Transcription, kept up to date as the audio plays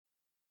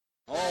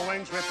All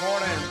wings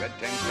report in. Red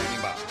 10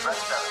 standing by. Red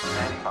 7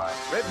 standing by.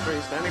 Red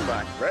 3 standing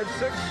by. Red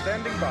 6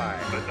 standing by.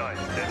 Red 9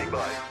 standing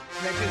by.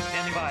 Red 2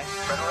 standing by.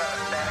 Red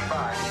 11 standing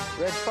by.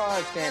 Red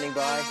 5 standing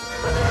by.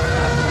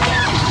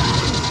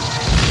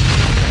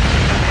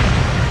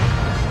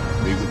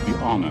 We would be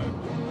honored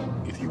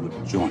if you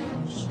would join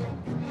us.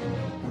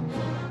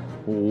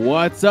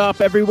 What's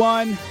up,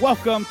 everyone?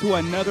 Welcome to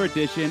another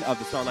edition of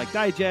the Starlight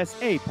Digest,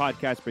 a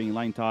podcast bringing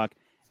line talk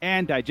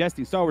and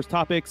digesting Star Wars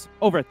topics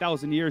over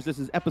 1,000 years. This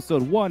is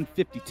episode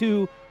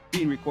 152,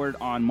 being recorded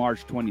on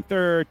March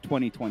 23rd,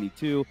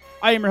 2022.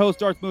 I am your host,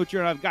 Darth Moocher,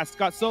 and I've got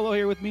Scott Solo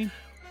here with me.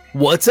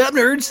 What's up,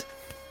 nerds?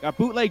 Got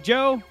Bootleg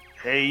Joe.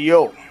 Hey,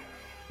 yo.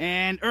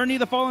 And Ernie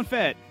the Fallen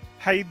Fett.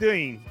 How you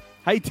doing?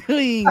 How you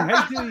doing?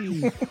 How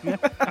you doing?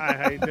 Hi,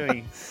 how you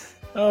doing?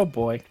 Oh,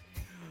 boy.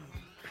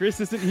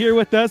 Chris isn't here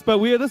with us, but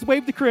let's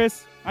wave to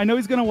Chris. I know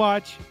he's going to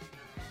watch.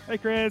 Hey,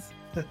 Chris.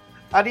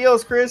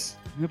 Adios, Chris.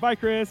 Bye,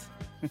 Chris.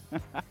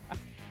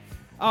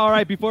 All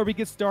right, before we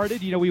get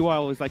started, we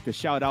always like to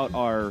shout out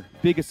our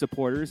biggest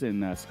supporters,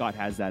 and Scott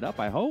has that up,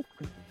 I hope.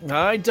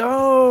 I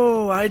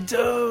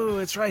do.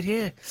 It's right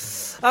here.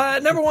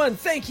 Number one,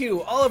 thank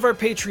you, all of our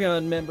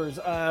Patreon members.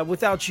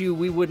 Without you,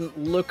 we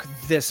wouldn't look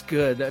this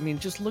good. I mean,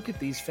 just look at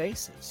these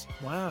faces.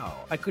 Wow.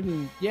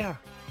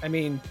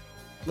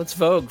 Let's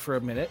Vogue for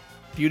a minute.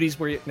 Beauty's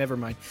where never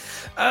mind.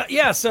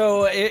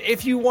 So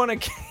if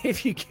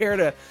you care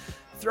to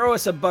throw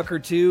us a buck or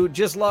two,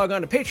 just log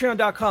on to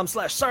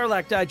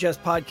patreon.com/Sarlacc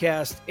Digest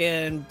Podcast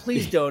and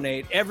please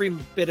donate. Every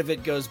bit of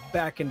it goes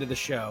back into the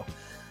show.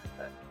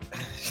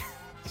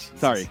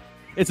 Sorry.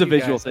 It's a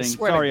visual guys, thing.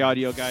 Sorry,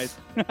 audio guys.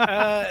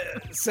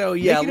 Let's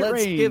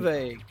rain. give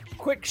a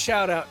quick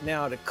shout out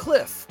now to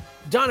Cliff,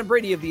 Don and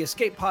Brady of the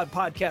Escape Pod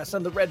podcast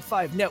on the Red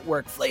 5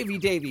 Network, Flavy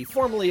Davy,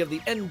 formerly of the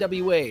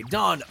NWA,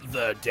 Don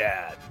the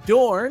Dad,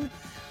 Dorn.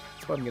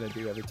 That's what I'm going to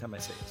do every time I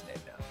say his name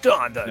now.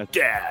 Don the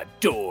Dad,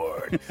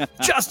 Dorn,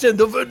 Justin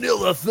the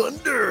Vanilla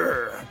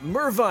Thunder,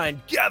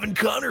 Mervine, Gavin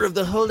Connor of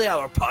the Holy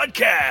Hour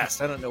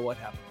podcast. I don't know what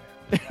happened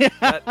there.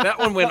 That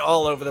one went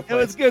all over the It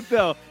place. was good,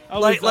 though. I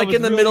was in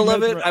the really middle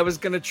of it, mesmerized. I was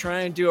going to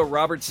try and do a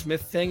Robert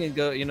Smith thing and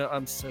go,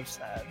 I'm so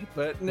sad,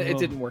 but it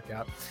didn't work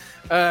out.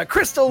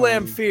 Crystal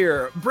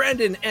Lamphere,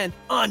 Brandon and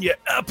Anya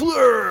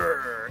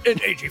Epler,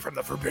 and AJ from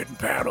the Forbidden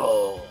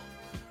Panel.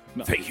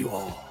 No. Thank you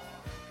all.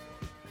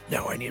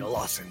 Now I need a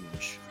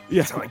lozenge.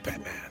 Yeah. Sound like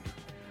Batman.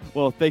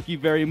 Well, thank you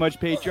very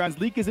much, Patreons.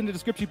 Link is in the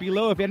description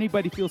below. If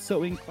anybody feels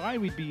so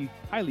inclined, we'd be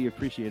highly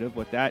appreciative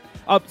with that.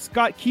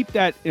 Scott, keep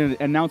that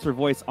announcer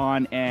voice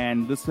on,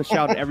 and let's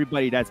shout out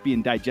everybody that's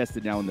being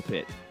digested now in the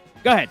pit.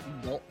 Go ahead.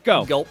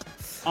 Go. Gulp.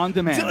 On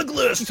demand.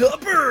 Douglas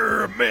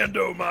Tupper,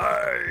 Mando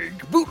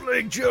Mike,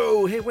 Bootleg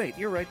Joe. Hey, wait,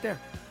 you're right there.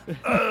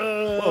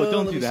 Whoa,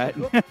 don't do that.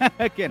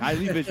 Again,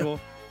 highly visual.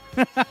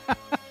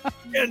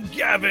 And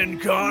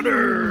Gavin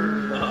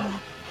Connor.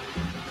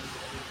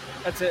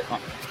 That's it.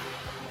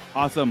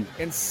 Awesome.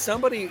 And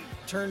somebody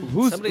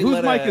Whose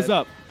let mic a is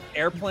up?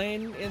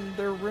 airplane in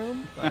their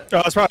room. Oh,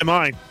 it's probably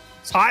mine.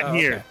 It's hot in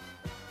here.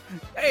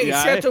 Hey,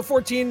 Yeah, Santo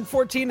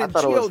 1414 and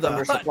thought it was Gio the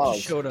Thunder Hut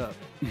Supplies. showed up.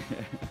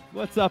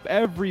 What's up,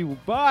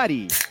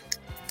 everybody?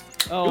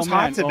 Oh, It was man.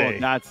 hot today. Oh,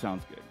 that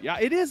sounds good. Yeah,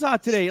 it is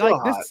hot today. Still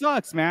Like, hot. this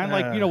sucks, man.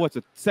 Like, what's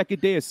the second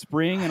day of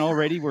spring, and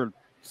already we're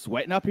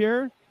sweating up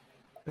here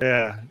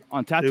Yeah,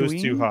 on Tatooine? it was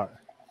too hot.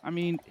 I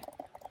mean,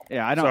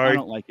 yeah, I Sorry.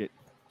 don't like it.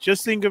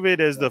 Just think of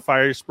it as the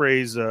fire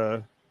sprays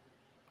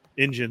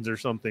engines or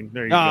something.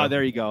 There you go.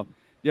 There you go.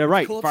 Yeah,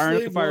 right. Club Firing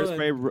up the Slave fire One.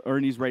 spray.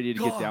 Ernie's ready to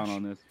get down Gosh.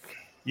 on this.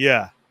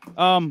 Yeah.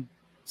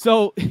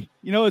 So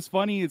it's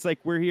funny. It's like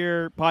we're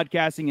here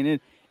podcasting,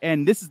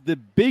 and this is the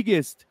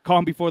biggest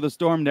calm before the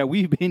storm that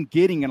we've been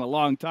getting in a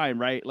long time,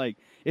 right? Like,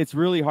 it's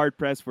really hard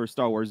pressed for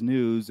Star Wars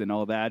news and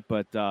all that.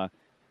 But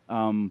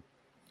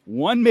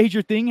one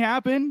major thing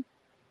happened,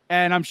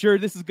 and I'm sure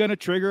this is going to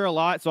trigger a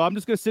lot. So I'm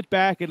just going to sit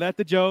back and let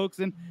the jokes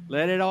and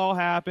let it all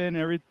happen.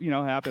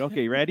 Happen.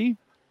 Okay, ready?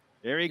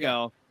 There you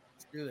go.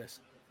 Let's do this.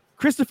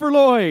 Christopher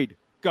Lloyd,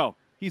 go.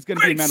 He's going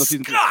to be in Great Mando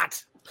season 3.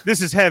 Scott!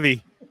 This is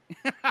heavy.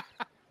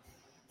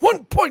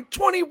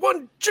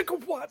 1.21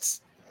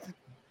 gigawatts.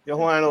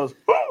 Johannes.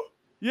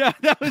 Yeah,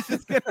 that was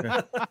just good.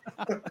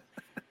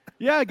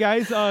 Yeah,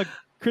 guys,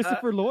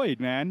 Christopher Lloyd,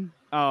 man.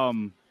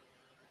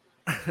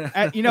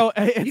 It's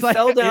He like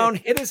fell down,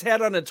 hit his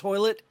head on a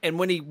toilet, and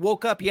when he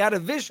woke up, he had a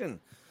vision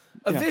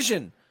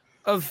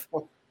of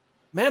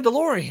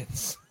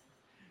Mandalorians.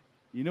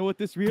 You know what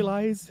this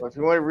realized? Well, if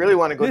you really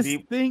want to go This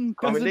deep, thing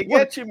coming doesn't to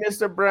work. get you,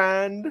 Mr.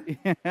 Brand.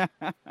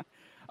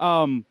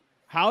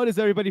 How does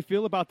everybody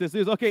feel about this?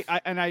 Okay,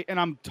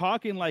 I'm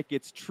talking like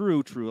it's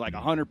true, like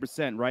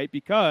 100%, right?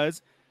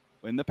 Because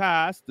in the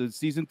past, the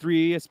season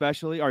 3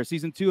 especially, or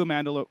season 2 of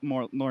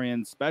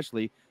Mandalorian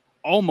especially,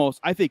 almost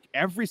I think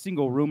every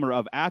single rumor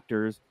of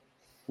actors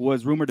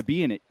was rumored to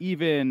be in it,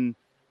 even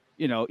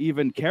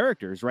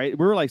characters, right?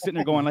 We were like sitting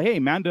there going like, hey,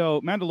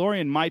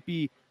 Mandalorian might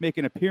be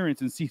making an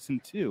appearance in season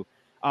 2.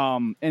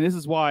 And this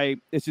is why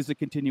it's just a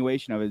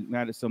continuation of it.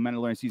 So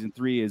Mandalorian season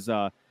 3 is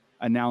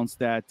announced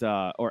that,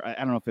 or I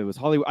don't know if it was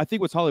Hollywood. I think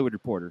it was Hollywood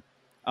Reporter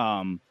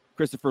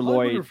Christopher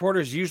Hollywood Lloyd. Reporter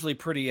is usually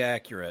pretty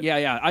accurate.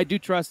 Yeah. I do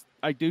trust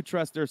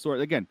their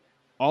source. Again,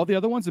 all the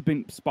other ones have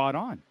been spot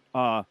on.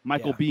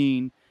 Michael Yeah.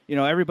 Biehn,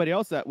 everybody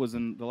else that was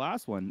in the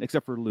last one,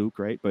 except for Luke,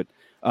 right? But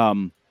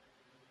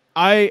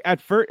I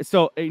at first,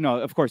 so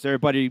of course,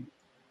 everybody,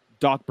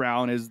 Doc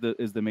Brown is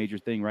the major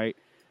thing, right?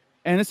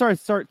 And I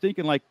start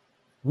thinking like,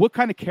 what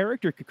kind of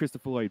character could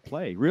Christopher Lloyd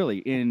play, really,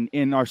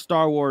 in our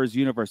Star Wars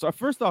universe? So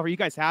first off, are you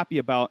guys happy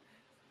about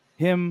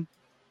him,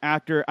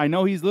 actor? I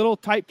know he's a little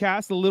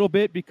typecast a little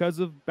bit because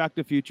of Back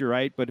to the Future,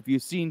 right? But if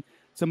you've seen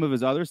some of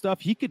his other stuff,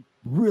 he could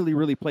really,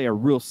 really play a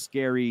real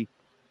scary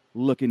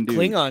looking dude.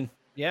 Klingon.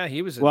 Yeah,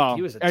 he was a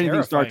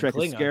anything Star terrifying Trek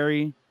Klingon. is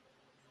scary.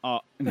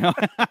 No.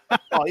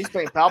 Oh, he's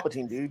playing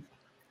Palpatine, dude.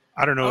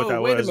 I don't know what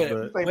that wait was, a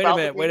minute. but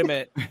Wait a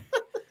minute.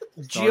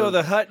 Geo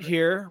the Hutt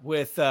here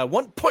with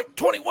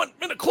 1.21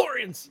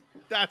 midichlorians.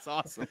 That's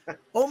awesome.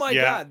 Oh my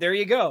Yeah. God! There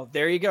you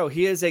go.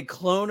 He is a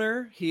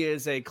cloner. He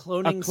is a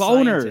cloning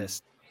cloner.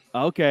 scientist.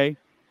 Okay.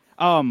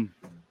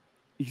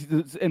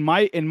 In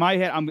my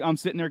head, I'm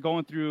sitting there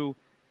going through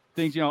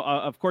things.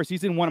 Of course,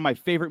 he's in one of my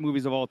favorite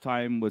movies of all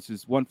time, which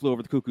is One Flew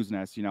Over the Cuckoo's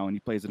Nest. And he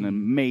plays an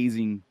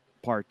amazing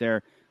part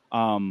there.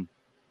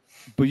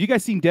 But you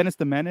guys seen Dennis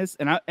the Menace?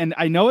 And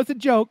I know it's a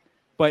joke,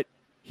 but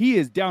he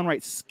is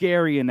downright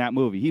scary in that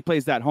movie. He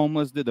plays that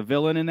homeless, the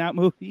villain in that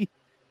movie.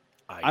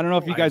 I don't know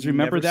if you guys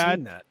remember never that.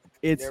 seen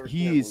that.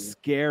 He's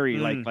scary,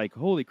 like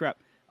holy crap.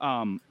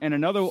 And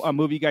another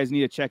movie you guys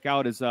need to check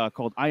out is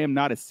called I Am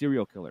Not a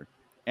Serial Killer,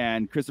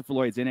 and Christopher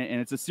Lloyd's in it, and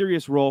it's a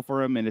serious role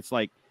for him. And it's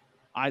like,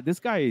 this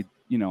guy,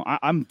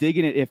 I'm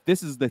digging it. If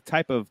this is the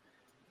type of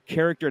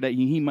character that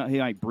he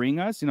might bring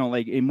us,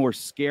 like a more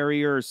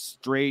scarier,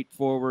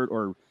 straightforward,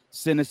 or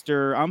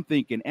sinister. I'm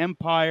thinking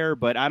Empire,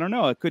 but I don't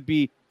know. It could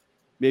be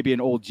maybe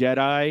an old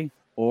Jedi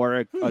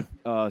or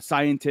a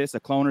scientist, a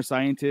cloner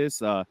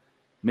scientist,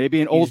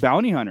 maybe an old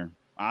bounty hunter.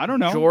 I don't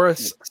know.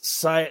 Joris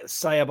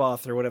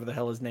Sayaboth or whatever the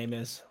hell his name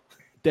is.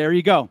 There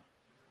you go.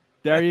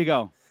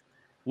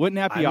 Wouldn't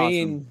that be awesome?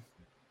 Mean,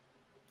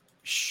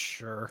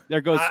 sure. There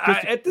goes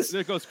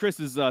there goes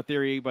Chris's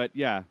theory, but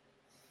yeah.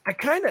 I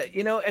kind of,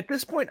 at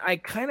this point, I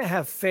kind of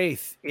have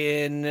faith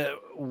in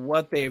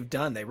what they've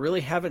done. They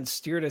really haven't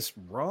steered us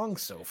wrong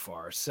so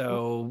far.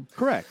 So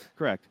correct.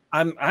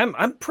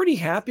 I'm pretty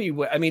happy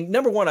with. I mean,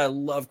 number one, I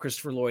love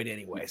Christopher Lloyd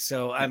anyway,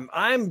 so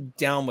I'm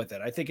down with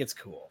it. I think it's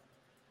cool.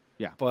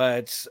 Yeah,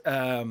 but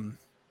I don't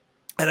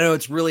know.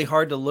 It's really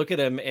hard to look at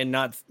him and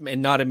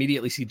not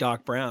immediately see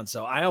Doc Brown.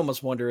 So I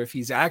almost wonder if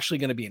he's actually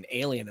going to be an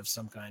alien of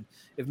some kind.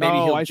 If maybe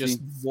he'll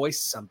just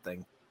voice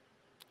something.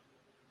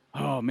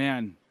 Oh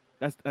man.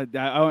 That's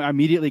I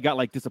immediately got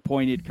like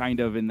disappointed kind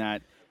of in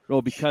that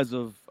role because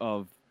of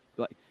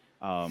like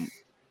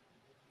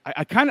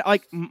I kind of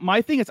like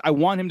my thing is I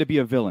want him to be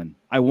a villain.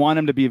 I want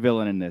him to be a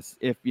villain in this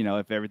if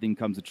everything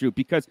comes to true,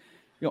 because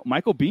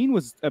Michael Biehn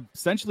was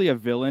essentially a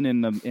villain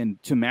in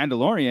to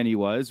Mandalorian. He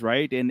was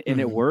right, and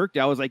it worked.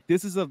 I was like,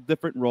 this is a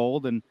different role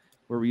than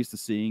we're used to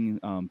seeing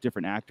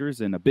different actors,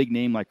 and a big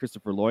name like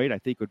Christopher Lloyd I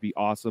think would be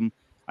awesome.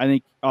 I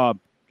think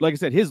like I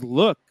said, his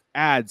look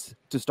adds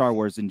to Star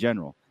Wars in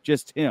general.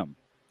 Just him,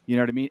 you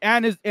know what I mean?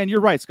 And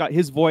you're right, Scott.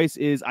 His voice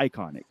is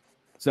iconic,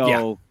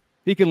 so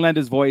he can lend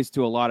his voice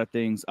to a lot of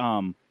things.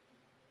 But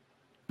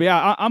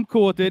yeah, I'm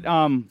cool with it.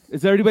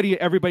 Is everybody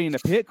in the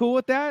pit cool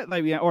with that?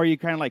 Like, or are you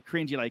kind of like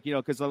cringy, like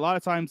because a lot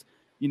of times,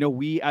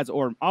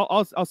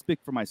 I'll speak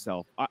for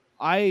myself.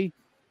 I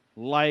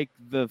like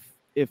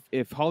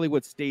if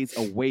Hollywood stays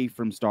away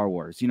from Star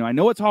Wars. I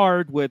know it's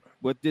hard with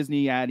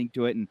Disney adding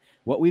to it and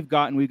what we've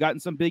gotten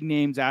some big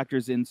names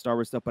actors in Star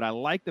Wars stuff, but I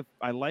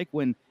like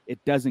when it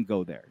doesn't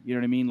go there. You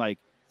know what I mean? Like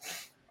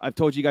I've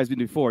told you guys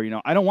before,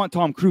 I don't want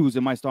Tom Cruise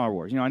in my Star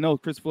Wars. I know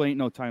Christopher ain't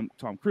no Tom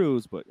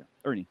Cruise, but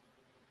Ernie.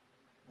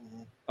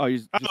 Oh, I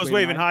was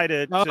waving hi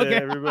to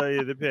everybody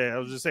in the pit. I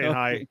was just saying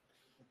hi.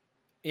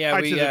 Yeah,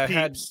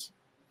 hi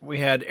we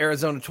had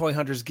Arizona Toy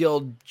Hunters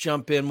Guild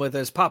jump in with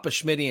us, Papa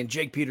Schmitty and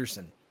Jake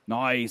Peterson.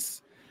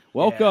 Nice.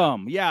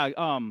 Welcome. Yeah.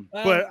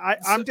 But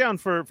I'm down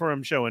for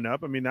him showing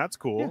up. I mean, that's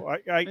cool.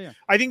 Yeah.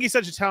 I think he's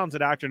such a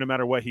talented actor. No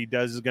matter what he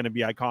does is going to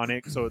be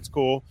iconic. So it's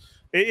cool.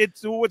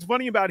 It's what's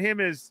funny about him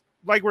is,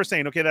 like we're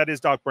saying, okay, that is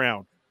Doc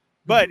Brown,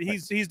 but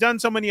he's done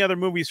so many other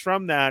movies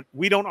from that.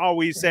 We don't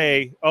always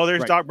say, oh,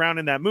 there's Doc Brown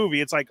in that movie.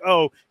 It's like,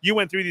 oh, you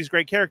went through these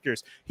great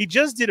characters. He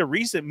just did a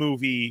recent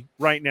movie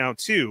right now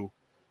too.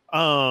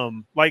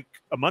 Like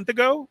a month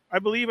ago, I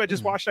believe. I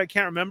just watched it. I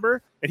can't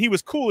remember. And he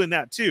was cool in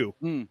that too.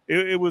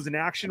 It was an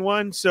action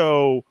one.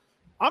 So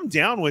I'm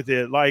down with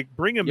it. Like,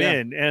 bring him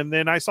in. And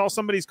then I saw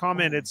somebody's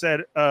comment. It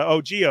said,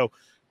 Geo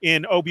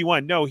in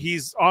Obi-Wan. No,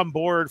 he's on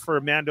board for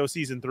Mando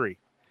season 3.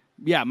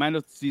 Yeah,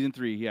 Mando season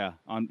 3. Yeah.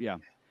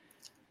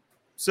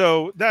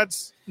 So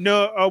that's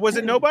was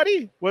it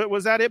nobody?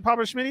 Was that it,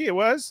 Papa Schmitty? It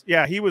was?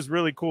 Yeah, he was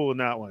really cool in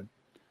that one.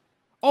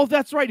 Oh,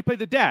 that's right. He played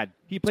the dad.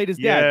 He played his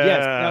dad.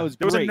 Yes, that was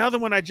great. There was another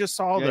one I just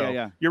saw, though.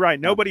 Yeah. You're right.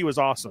 Nobody was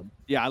awesome.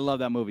 Yeah, I love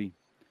that movie.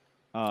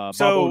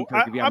 So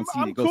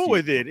I'm cool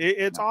with it.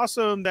 It's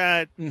awesome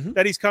that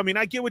he's coming.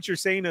 I get what you're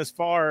saying as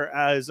far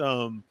as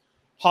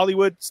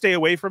Hollywood stay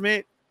away from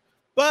it.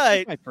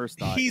 but my first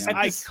thought. he's yeah.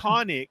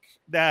 iconic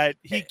that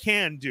he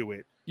can do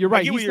it. You're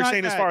right. I get what he's you're not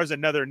saying as that- far as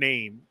another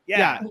name.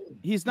 Yeah, Yeah.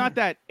 he's not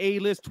that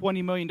A-list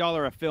 $20 million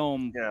a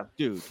film Yeah.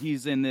 dude.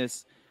 He's in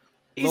this.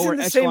 He's lower in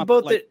the echelon, same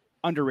boat like, that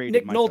underrated.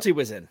 Nick myself. Nolte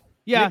was in.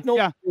 Yeah, Nick Nolte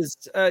yeah.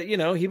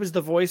 was, he was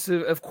the voice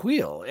of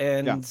Queel,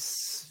 and Yeah.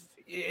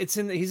 he's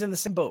in the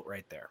same boat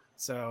right there.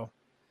 So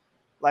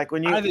Like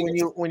when I think it's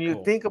you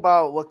cool. think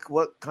about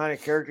what kind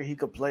of character he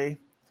could play,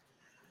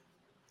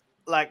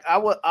 like I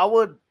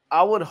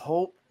would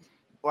hope,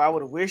 or I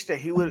would wish that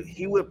he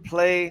would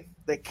play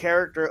the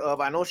character of,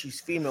 I know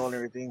she's female and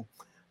everything,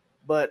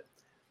 but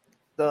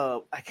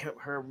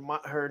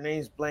her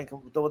name's blank,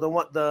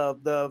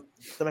 the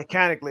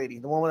mechanic lady,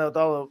 the one with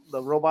all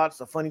the robots,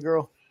 the funny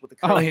girl with the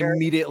curly I hair.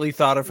 immediately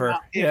thought of her.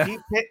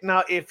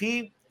 If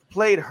he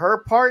played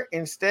her part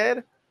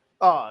instead,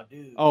 oh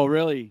dude, Oh,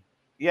 really?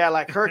 yeah,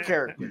 like her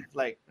character,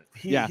 like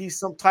he's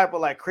some type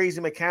of like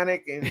crazy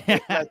mechanic, and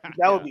like,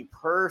 that would be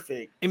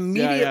perfect.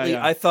 Immediately,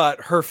 yeah. I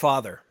thought her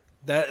father.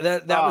 That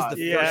was the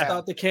yeah. first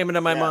thought that came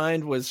into my Yeah.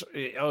 mind was,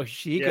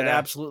 she could Yeah.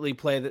 absolutely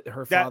play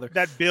her father.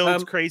 That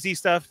builds Um, crazy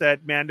stuff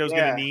that Mando's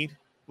yeah. gonna need,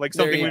 like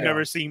There something you we've go.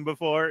 never seen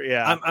before.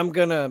 Yeah, I'm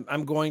going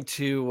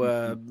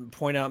to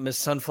point out Miss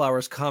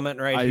Sunflower's comment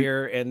right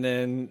here, and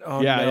then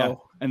yeah.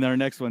 And then our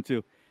next one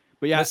too.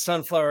 But yeah, Miss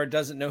Sunflower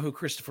doesn't know who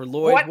Christopher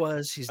Lloyd What?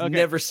 was. He's Okay.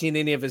 never seen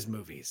any of his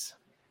movies.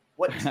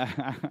 What?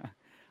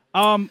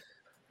 you're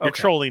okay.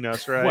 trolling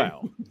us, right?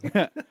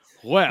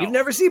 well, You've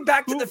never seen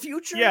Back to Who- the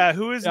Future? Yeah,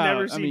 who has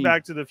never I seen mean-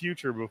 Back to the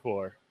Future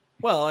before?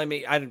 Well, I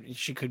mean,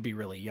 she could be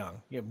really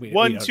young. Yeah, we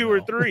One, don't 2, or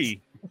know.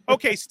 3.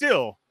 Okay,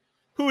 still,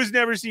 who has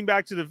never seen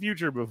Back to the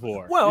Future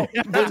before? Well,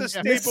 That's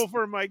a then, staple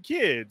for my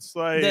kids.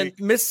 Like, then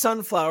Miss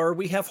Sunflower,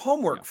 we have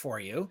homework for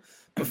you.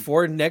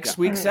 Before next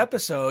week's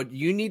episode,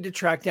 you need to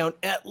track down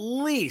at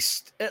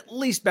least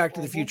Back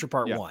to the Future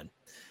Part Yeah. 1,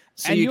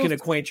 so And you you'll- can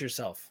acquaint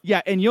yourself.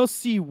 yeah, and you'll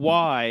see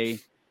why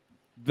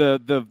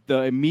the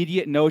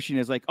immediate notion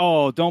is like,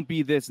 oh, don't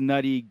be this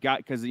nutty guy,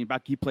 because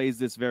he plays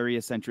this very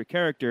eccentric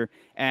character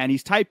and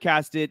he's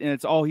typecasted, and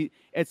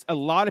it's a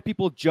lot of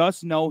people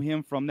just know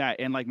him from that.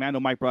 And like Mando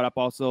Mike brought up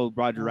also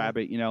Roger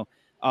Rabbit,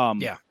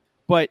 Yeah.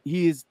 But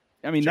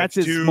that's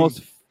his Doom.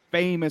 most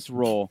famous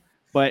role.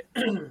 But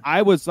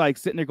I was like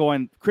sitting there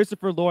going,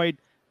 Christopher Lloyd,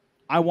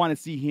 I want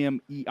to see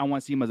him. I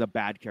want to see him as a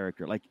bad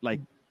character, like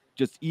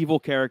just evil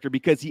character,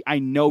 because I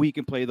know he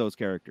can play those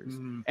characters,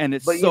 and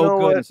it's But you so know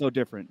good what? and so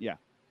different. Yeah.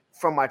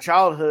 From my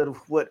childhood,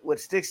 what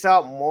sticks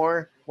out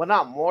more, well,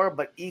 not more,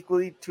 but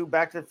equally to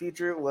Back to the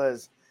Future,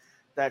 was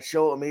that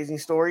show Amazing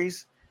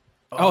Stories.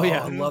 Oh,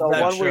 yeah, I The love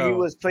that one show. where he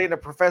was playing a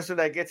professor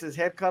that gets his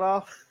head cut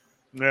off.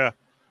 yeah,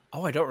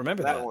 Oh, I don't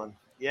remember That that. one,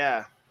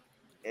 yeah.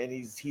 And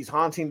he's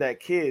haunting that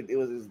kid. It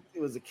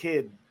was a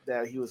kid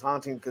that he was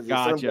haunting because he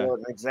was Gotcha. for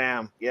an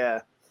exam.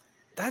 Yeah,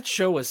 That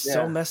show was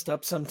so Yeah. messed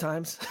up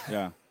sometimes.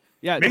 Yeah.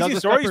 Yeah. Amazing Douglas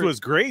Stories Pepper- was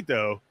great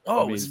though.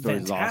 Oh, it was Amazing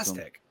Stories is awesome.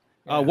 fantastic.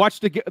 Watch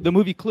the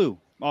movie Clue.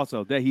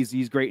 Also, that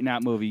he's great in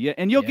that movie. Yeah,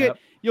 and you'll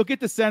get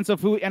the sense of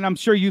who, and I'm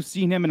sure you've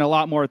seen him in a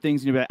lot more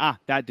things, and you'll be like,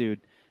 that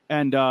dude.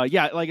 And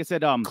yeah, like I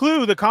said,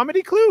 Clue, the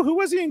comedy Clue. Who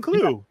was he in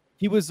Clue?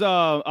 he was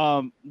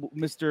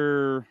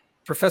Mr.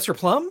 Professor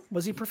Plum?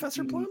 Was he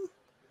Professor Plum?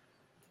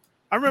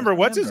 I remember.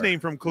 What's his remember. name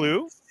from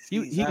Clue? He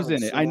Jeez, was that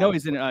in it. so I know long.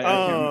 he's in it. I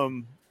can't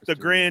remember. The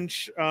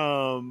Grinch,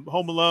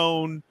 Home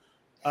Alone,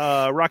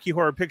 Rocky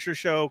Horror Picture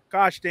Show.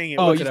 Gosh dang it!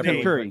 Oh, what's he's his Tim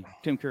name? Curry.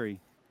 Tim Curry.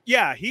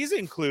 Yeah, he's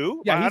in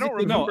Clue. Yeah, I he's don't in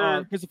Clue. remember.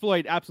 No, Christopher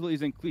Lloyd absolutely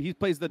is in Clue. He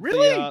plays the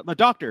Really? the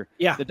doctor.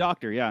 Yeah. The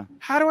doctor. Yeah.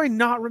 How do I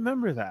not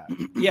remember that?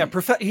 Yeah,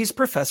 he's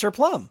Professor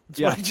Plum. That's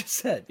Yeah. what I just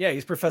said. Yeah,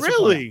 he's Professor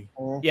Really?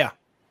 Plum. Yeah.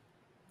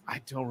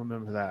 I don't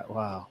remember that.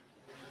 Wow,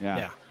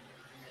 Yeah.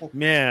 Yeah.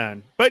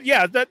 man. But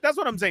yeah, that's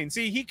what I'm saying.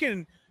 See, he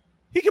can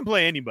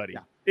play anybody.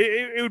 Yeah.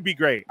 It would be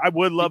great. I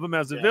would love him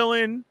as a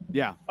villain.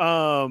 Yeah.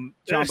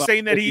 They're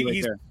saying that Chamba, right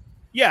he's there.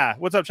 yeah.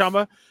 What's up,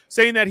 Chamba?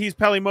 Saying that he's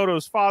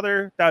Pelimoto's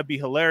father. That'd be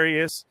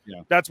hilarious.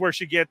 Yeah. That's where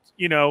she get.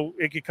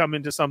 It could come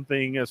into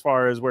something as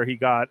far as where he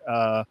got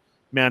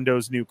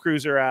Mando's new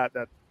cruiser at.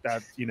 That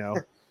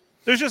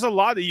there's just a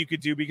lot that you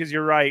could do because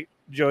you're right,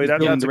 Joey. He's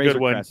That's building a the good Razor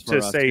one Crest to for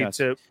us, say yes.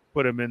 to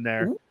put him in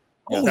there.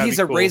 Oh, that'd he's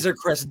be a cool. Razor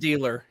Crest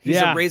dealer. He's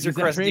Yeah, a Razor he's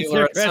a Crest Razor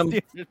dealer at Crest some,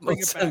 dealer. Bring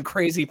it some back.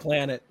 crazy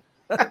planet.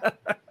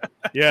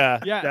 Yeah,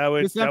 Yeah, that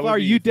would. Miss That would Sunflower,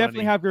 be you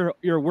definitely funny. have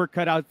your work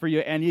cut out for you.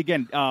 And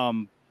again,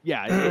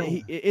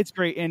 it's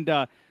great. And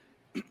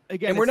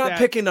again, And we're it's not that-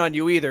 picking on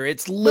you either.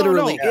 It's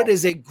literally, no. it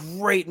is a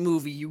great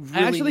movie. You really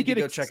I actually need to get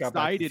go check out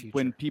Back to the excited Future.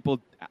 when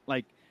people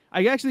like.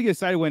 I actually get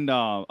excited when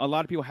a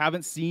lot of people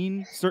haven't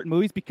seen certain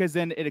movies because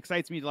then it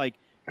excites me. Like,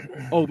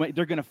 oh,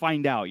 they're gonna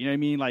find out. You know what I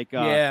mean? Like,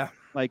 yeah.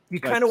 like You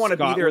like kinda wanna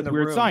be Scott there in with the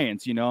Weird room.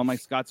 Science. I'm like,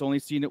 Scott's only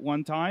seen it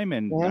one time,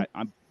 and Mhm.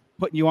 I'm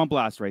putting you on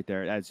blast right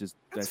there. That's That's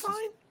just,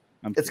 fine.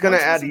 it's gonna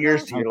Watch add this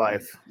years now. to your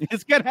life.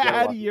 It's gonna Yeah,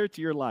 add a watch year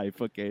to your life.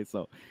 Okay,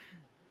 so,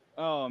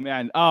 oh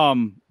man,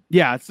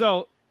 yeah.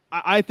 So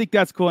I think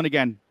that's cool. And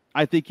again,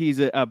 I think he's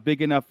a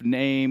big enough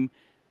name,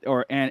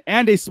 and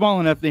a small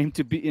enough name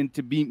to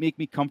be make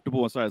me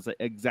comfortable. So I was like,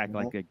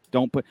 exactly, like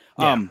don't put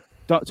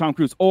Tom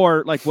Cruise,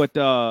 or like what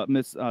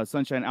Miss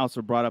Sunshine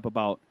also brought up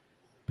about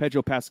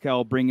Pedro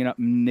Pascal bringing up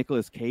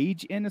Nicolas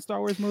Cage in a Star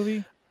Wars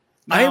movie.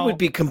 I would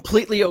be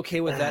completely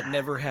okay with that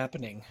never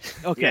happening.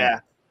 Okay. Yeah.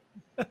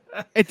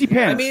 It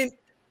depends. I mean,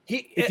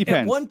 It at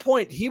depends. one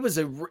point he was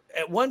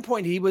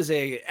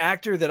a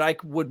actor that I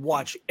would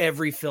watch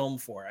every film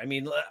for. I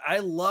mean, I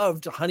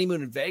loved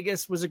Honeymoon in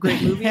Vegas was a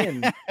great movie,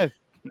 and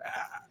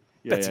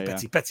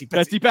Betsy. Betsy.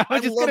 I I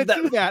was just love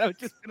gonna do that. I was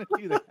just gonna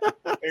do that.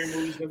 Every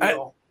movie's gonna be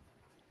all-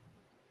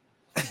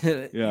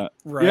 Yeah.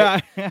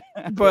 Right. Yeah.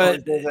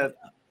 But Does that-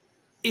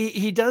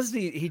 he does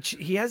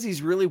he has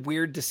these really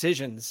weird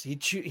decisions.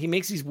 He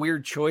makes these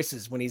weird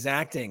choices when he's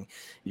acting,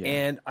 Yeah.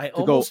 and I To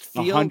almost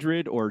go feel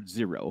 100 or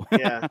 0.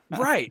 yeah.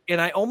 right. And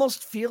I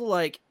almost feel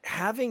like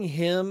having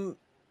him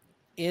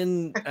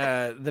in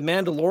the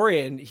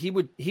Mandalorian, he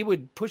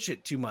would push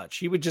it too much.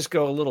 He would just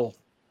go a little.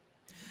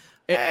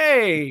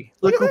 Hey,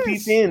 Look at who this.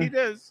 peeped He in.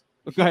 does.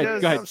 Go ahead,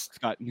 does-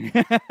 Scott. Wait,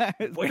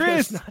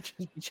 Chris, it's not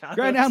just John.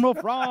 Grand Admiral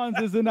Franz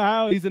is in the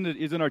house. He's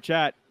in our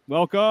chat.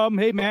 Welcome.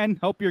 Hey man,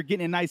 hope you're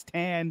getting a nice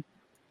tan.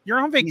 You're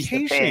on He's the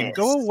vacation. best.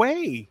 Go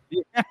away.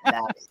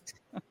 Stop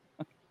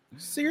it.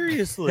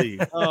 Seriously.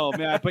 Oh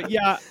man, but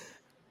yeah,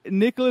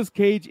 Nicolas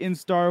Cage in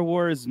Star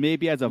Wars,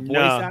 maybe as a voice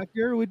No.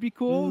 actor, would be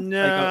cool. Like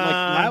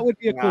Nah. that would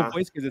be a cool Nah.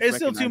 voice because It's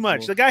still too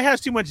much. The guy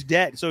has too much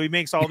debt, so he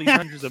makes all these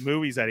hundreds of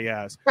movies that he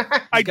has.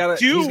 He's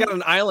got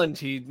an island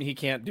he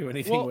can't do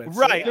anything Well, with.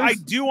 Right. I there's-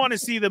 do want to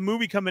see the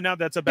movie coming out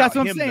that's about That's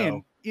what I'm him, saying.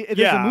 though. There's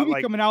Yeah, a movie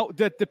like- coming out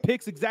that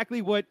depicts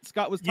exactly what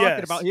Scott was talking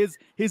Yes. about,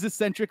 his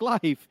eccentric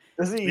life.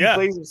 Doesn't he? Yeah. He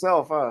plays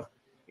himself, huh?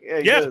 Yeah.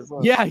 He Yeah. does, huh?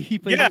 Yeah, he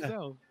plays Yeah.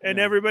 himself. And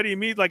Yeah. everybody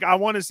meets like, I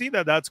want to see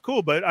that. That's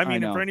cool. But I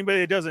mean, know. for anybody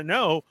that doesn't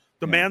know,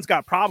 the Yeah. man's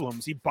got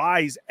problems. He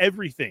buys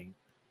everything.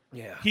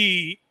 Yeah.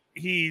 He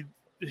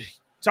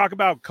talk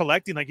about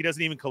collecting like he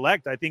doesn't even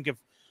collect. I think if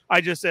I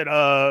just said,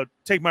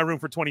 take my room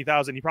for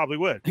 20,000, he probably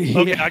would.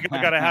 Okay, I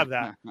gotta have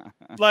that.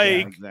 Like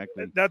Yeah,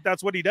 exactly.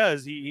 that's what he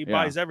does. He Yeah.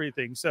 buys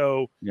everything.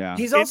 So Yeah.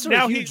 He's It- also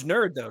now a he- huge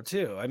nerd, though,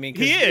 too. I mean,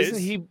 'cause He isn't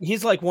is.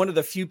 He's like one of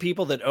the few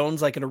people that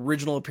owns like an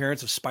original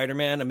appearance of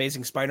Spider-Man,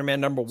 Amazing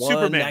Spider-Man #1,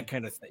 Superman. that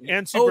kind of thing.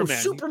 And Oh, Superman.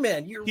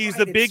 Superman. You're he's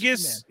right, the it's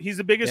biggest. Superman. He's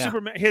the biggest Yeah.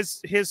 Superman.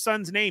 His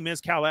son's name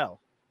is Kal-El.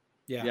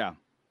 Yeah.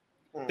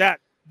 Yeah.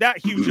 That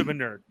huge of a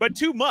nerd, but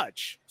too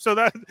much. So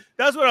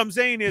that's what I'm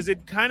saying. Is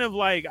it kind of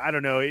like, I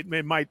don't know. It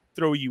might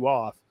throw you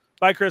off.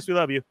 Bye, Chris. We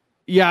love you.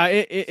 Yeah,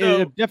 it'd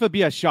So- definitely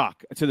be a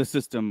shock to the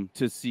system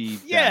to see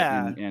that.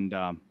 Yeah. And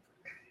I-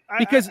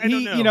 because I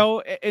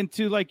don't he, and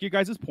to like your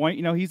guys' point,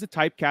 he's a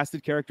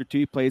typecasted character too.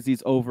 He plays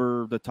these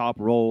over the top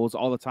roles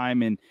all the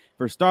time. And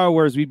for Star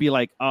Wars, we'd be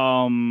like,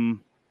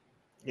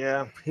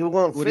 Yeah. He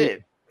won't What do you-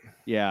 fit.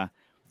 yeah.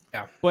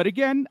 Yeah. But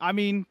again, I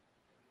mean,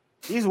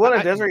 He's one of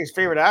I- Desiree's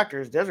favorite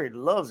actors. Desiree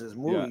loves his yeah,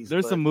 movies.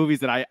 there's but- some movies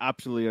that I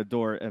absolutely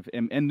adore,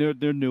 and they're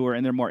newer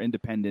and they're more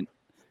independent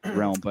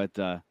realm. But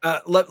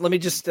Let me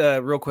just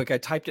real quick. I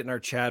typed it in our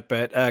chat,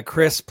 but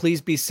Chris,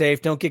 please be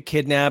safe. Don't get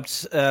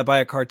kidnapped by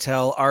a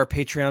cartel. Our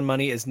Patreon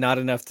money is not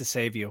enough to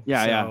save you.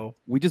 yeah,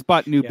 we just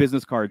bought new Yeah.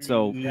 business cards,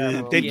 so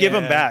They'd give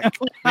him Yeah. back.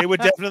 They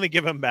would definitely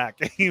give him back.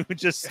 He would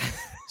just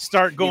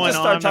start You going just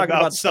start on talking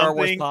about Star something.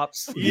 Wars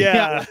pops.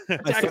 Yeah.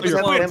 I saw Them your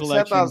Them phone Sethos collection.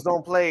 Sethos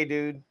don't play,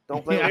 dude.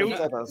 Don't play Yeah. with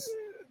Sethos.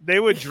 They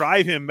would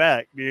drive him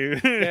back,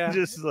 dude. Yeah.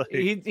 Just like,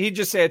 He'd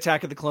just say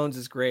Attack of the Clones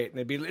is great, and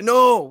they'd be like,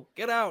 "No,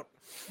 get out."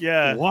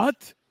 yeah,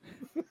 What?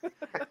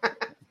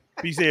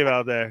 be safe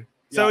out there.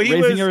 So Yeah, he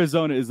Raising was.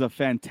 Arizona is a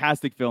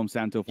fantastic film.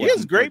 Santo. He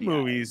has great 1430.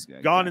 movies.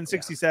 Yeah, Gone in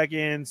exactly. 60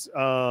 Seconds.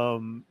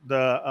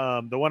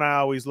 The one I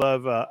always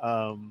love.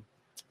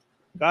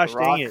 Gosh The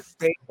Rock. dang it!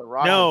 The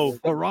Rock. No,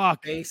 The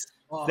Rock. Face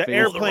off. the Face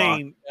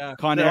airplane. Yeah.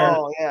 Con The- Air.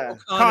 Oh yeah.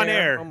 Con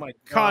Air. Oh my god.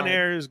 Con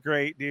Air is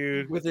great,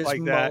 dude. with his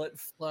like that. mullet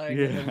flying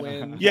in Yeah. the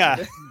wind.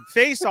 Yeah.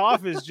 Face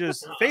Off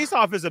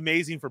is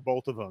amazing for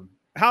both of them.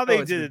 How they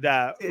it's did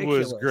that was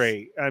ridiculous.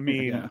 great. I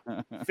mean,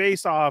 Yeah.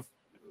 Face Off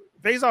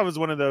is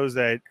one of those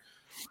that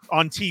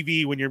on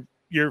TV when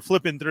you're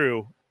flipping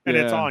through and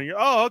it's Yeah. on, you're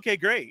okay,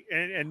 great,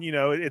 and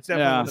it's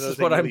definitely Yeah. one of This those is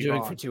what things I'm you leave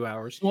doing on. for 2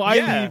 hours. Well, I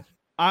Yeah.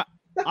 leave.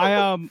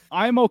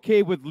 I'm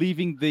okay with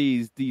leaving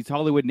these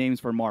Hollywood names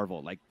for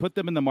Marvel. Like put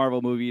them in the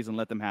Marvel movies and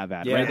let them have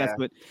that. Yeah. Right? That's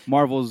what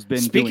Marvel's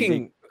been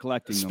doing,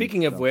 collecting.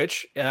 Speaking them, of so.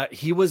 which,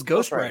 he was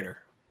Ghost Ghost Rider. Rider.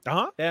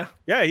 Uh-huh. Yeah.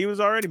 Yeah, he was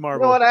already You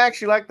Marvel. know what? I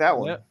actually like that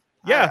one. Yeah.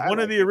 Yeah, I one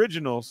of like the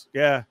originals.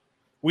 Yeah.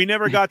 We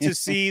never got to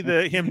see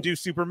him do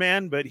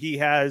Superman, but he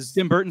has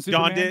Tim Burton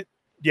Superman. donned it.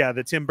 Yeah,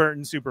 the Tim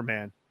Burton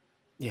Superman.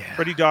 Yeah.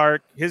 Pretty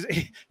dark.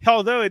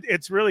 Although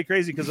it's really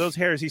crazy because those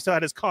hairs, he still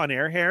had his Con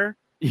Air hair.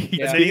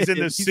 Yeah. And then he's in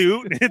the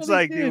suit. And it's What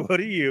like, he dude, did. what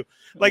are you?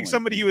 Oh Like my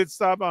somebody who would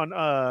stop on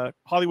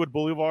Hollywood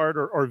Boulevard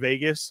or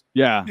Vegas.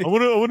 Yeah. I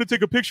want to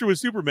take a picture with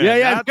Superman. Yeah,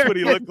 yeah, That's what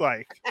he yeah. looked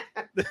like.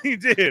 He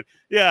did.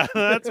 Yeah,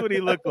 that's what he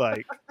looked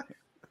like.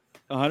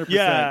 100%.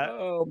 Yeah.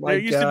 Oh my There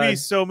used to be God.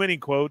 so many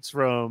quotes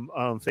from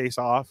Face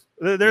Off.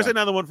 There's Yeah.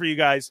 another one for you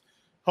guys,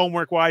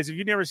 homework wise. If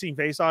you've never seen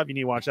Face Off, you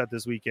need to watch that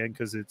this weekend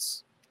because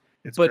it's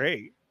But-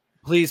 great.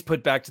 Please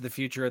put Back to the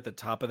Future at the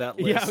top of that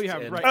Yeah, list. yeah,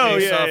 and right. Oh,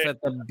 Face yeah, Off yeah.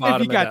 at the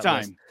bottom If you got of that time.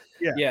 list.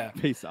 Yeah. Yeah.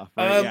 Face Off.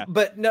 Right? Yeah.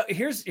 But no,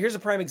 here's a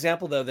prime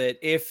example though that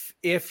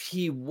if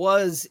he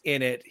was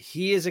in it,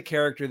 he is a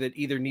character that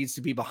either needs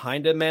to be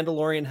behind a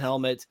Mandalorian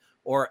helmet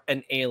or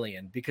an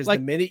alien, because Like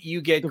the minute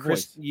you get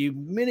the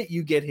minute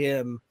you get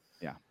him,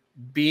 Yeah.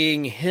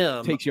 being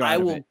him, Takes you out I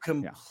of will it.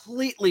 Yeah.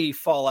 completely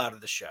fall out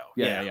of the show.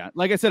 Yeah.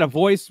 Like I said,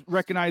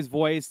 recognized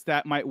voice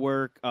that might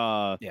work.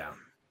 Yeah.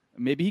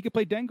 Maybe he could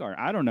play Dengar.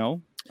 I don't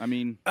know. I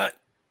mean, I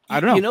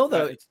don't know. You know,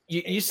 though,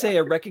 you say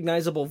a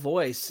recognizable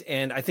voice,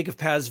 and I think of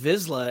Paz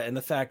Vizsla and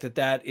the fact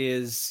that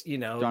is, that's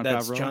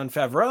Favreau. Jon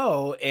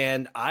Favreau,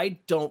 and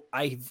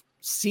I've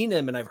seen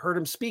him and I've heard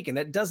him speak, and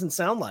that doesn't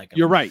sound like him.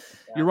 You're right.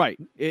 You're right.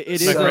 It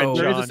is. So-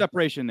 There is a John.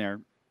 separation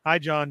there. Hi,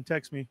 John.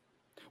 Text me.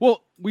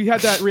 Well, we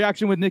had that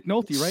reaction with Nick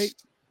Nolte, right?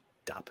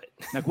 Stop it.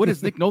 Like, what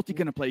is Nick Nolte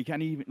going to play? You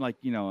can't even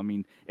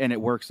and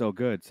it works so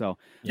good. So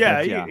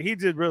Yeah, he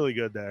did really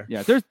good there.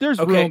 yeah, there's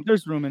Okay.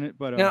 room in it,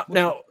 but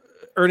Now,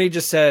 Ernie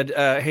just said,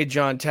 "Hey,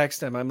 John,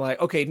 text him." I'm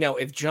like, okay, now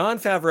if Jon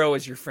Favreau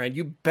is your friend,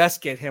 you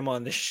best get him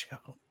on the show.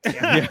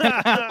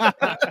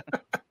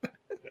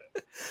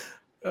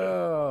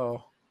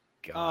 Oh,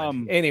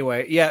 God.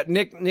 Anyway, yeah,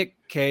 Nick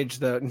Cage,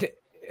 I'd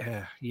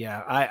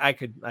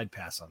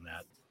pass on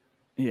that.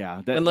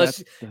 yeah, Unless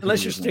that's you're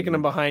weird sticking one.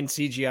 him behind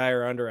CGI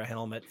or under a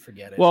helmet,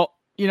 forget it. Well,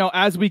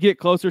 as we get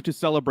closer to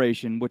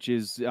Celebration, which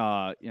is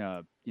we're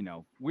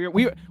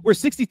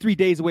 63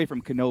 days away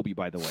from Kenobi,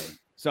 by the way.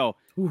 So,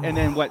 and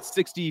then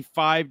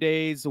 65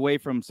 days away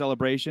from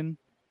Celebration.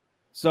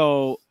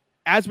 So,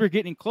 as we're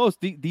getting close,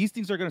 these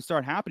things are going to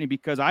start happening,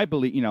 because I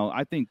believe,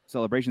 I think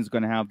Celebration is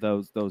going to have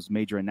those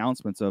major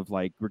announcements of,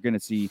 like, we're going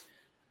to see,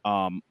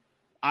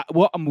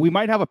 we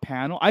might have a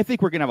panel. I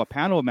think we're going to have a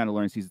panel of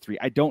Mandalorian season 3.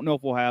 I don't know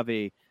if we'll have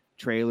a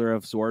trailer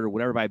of sort or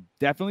whatever, but I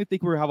definitely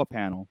think we'll have a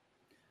panel.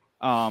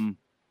 And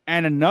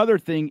another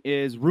thing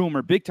is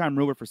big time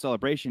rumor for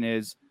Celebration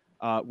is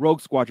Rogue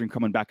Squadron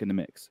coming back in the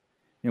mix.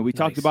 We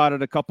talked about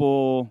it a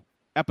couple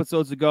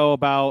episodes ago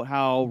about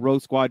how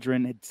Rogue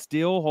Squadron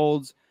still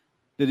holds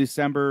the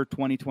December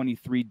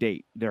 2023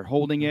 date. They're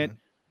holding it.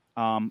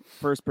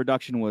 First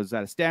production was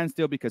at a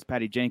standstill because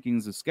Patty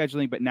Jenkins is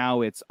scheduling, but now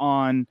it's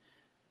on.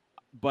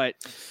 But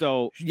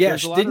so yeah,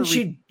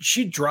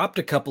 she dropped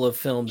a couple of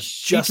films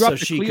just so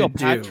she could do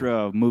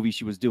Cleopatra movie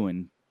she was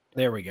doing.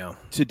 There we go.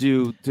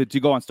 To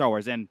go on Star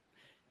Wars. And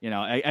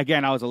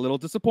again, I was a little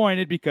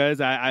disappointed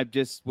because I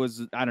just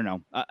was, I don't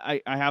know.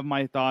 I have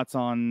my thoughts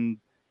on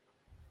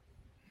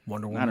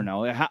Wonder Woman. I don't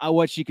know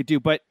what she could do,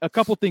 but a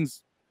couple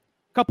things.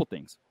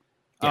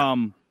 Yeah.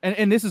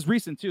 And this is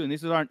recent too, and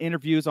these aren't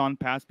interviews on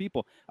past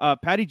people.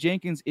 Patty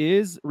Jenkins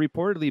is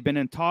reportedly been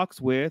in talks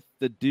with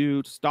the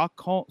dude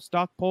Michael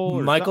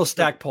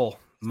Stackpole.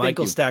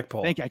 Michael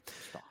Stackpole. Thank you.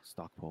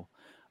 Stackpole.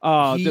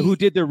 Who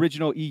did the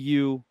original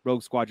EU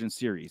Rogue Squadron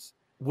series,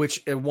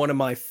 which is one of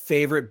my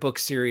favorite book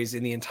series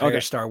in the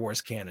entire Star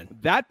Wars canon.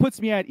 That puts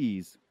me at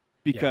ease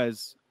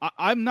because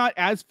I'm not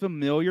as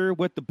familiar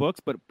with the books,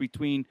 but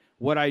between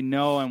what I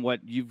know and what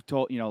you've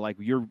told, like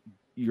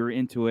you're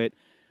into it.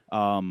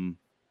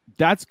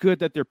 That's good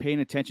that they're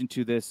paying attention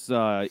to this,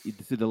 to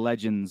the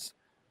legends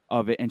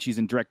of it, and she's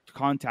in direct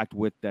contact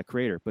with that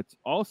creator. But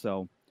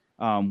also,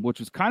 which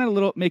was kind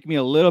of making me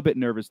a little bit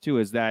nervous too,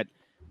 is that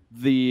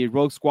the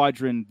Rogue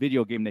Squadron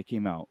video game that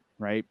came out,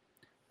 right?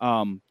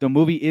 The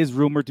movie is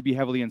rumored to be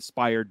heavily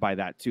inspired by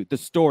that too. The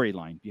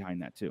storyline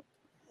behind that too.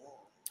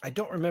 I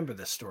don't remember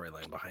the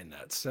storyline behind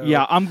that. So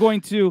yeah,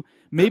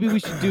 maybe we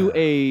should do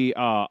a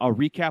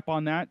recap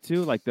on that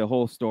too, like the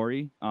whole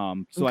story.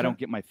 So I don't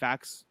get my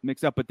facts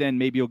mixed up, but then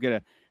maybe you'll get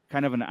a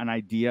kind of an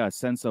idea, a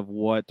sense of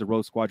what the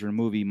Rogue Squadron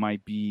movie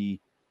might be,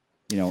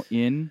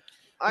 in.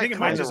 I think it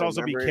might just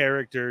also be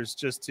characters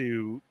just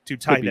to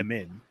tie them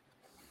in.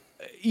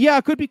 Yeah,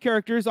 it could be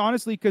characters,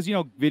 honestly, because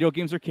video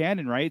games are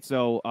canon, right?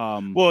 So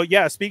well,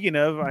 yeah, speaking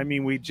of, I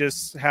mean, we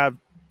just have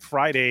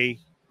Friday,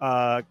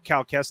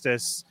 Cal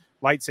Kestis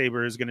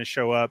lightsaber is going to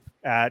show up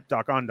at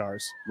Doc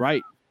Ondar's.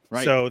 Right.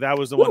 So that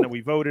was the one that we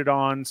voted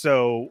on.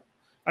 So,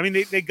 I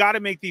mean, they got to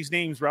make these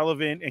names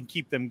relevant and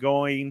keep them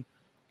going.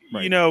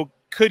 Right.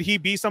 Could he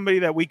be somebody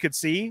that we could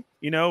see?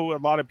 A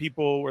lot of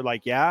people were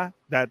like, yeah,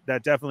 that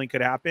definitely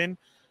could happen.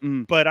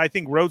 But I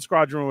think Rogue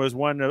Squadron was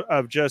one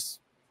of just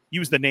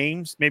use the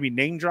names, maybe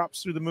name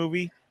drops through the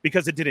movie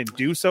because it didn't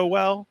do so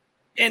well.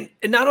 And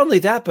not only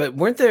that, but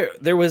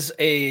there was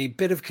a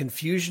bit of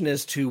confusion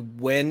as to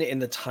when in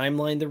the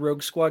timeline the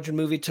Rogue Squadron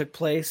movie took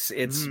place.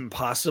 It's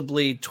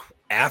possibly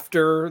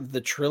after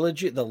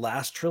the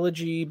last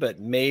trilogy, but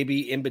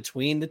maybe in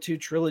between the two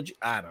trilogy.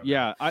 I don't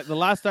know. Yeah. The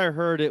last I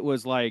heard, it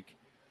was like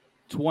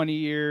 20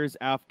 years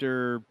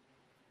after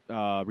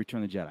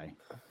Return of the Jedi.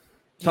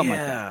 Something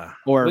like that.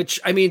 Which,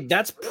 I mean,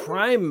 that's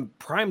prime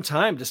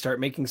time to start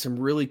making some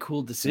really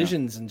cool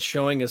decisions and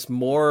showing us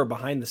more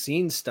behind the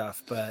scenes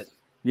stuff. But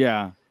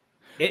yeah,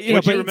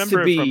 what do you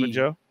remember from it,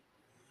 Joe?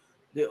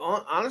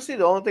 Honestly,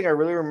 the only thing I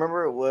really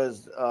remember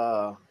was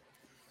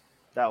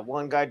that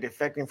one guy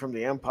defecting from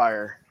the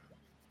Empire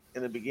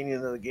in the beginning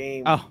of the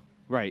game. Oh,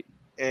 right.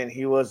 And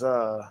he was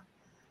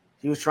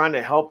he was trying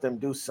to help them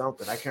do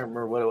something. I can't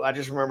remember what. I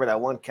just remember that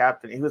one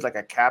captain. He was like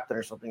a captain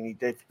or something. He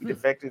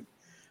defected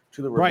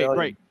to the rebellion.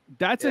 Right.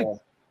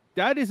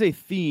 That is a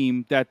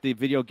theme that the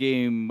video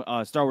game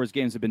Star Wars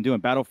games have been doing.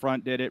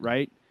 Battlefront did it,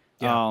 right?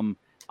 Yeah.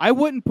 I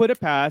wouldn't put it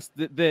past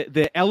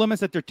the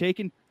elements that they're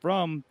taking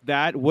from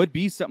that would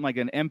be something like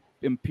an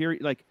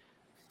imperial, like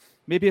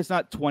maybe it's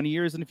not 20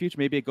 years in the future.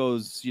 Maybe it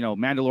goes,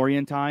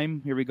 Mandalorian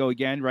time. Here we go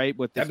again, right?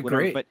 With this, That'd be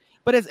whatever. great.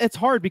 But it's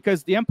hard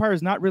because the Empire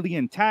is not really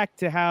intact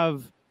to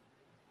have.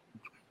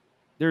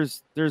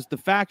 There's the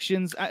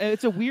factions.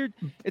 It's a weird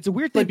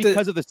thing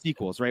because of the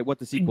sequels, right? What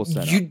the sequels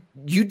set up.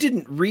 You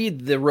didn't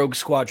read the Rogue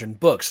Squadron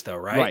books, though,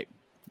 right? Right.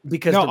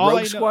 Because No, the all Rogue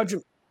I know-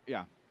 Squadron.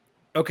 Yeah.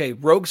 Okay,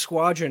 Rogue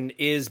Squadron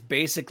is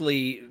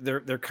basically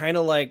they're kind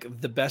of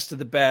like the best of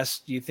the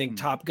best. You think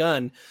Top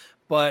Gun,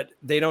 but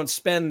they don't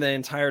spend the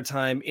entire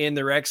time in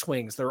their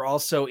X-wings. They're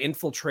also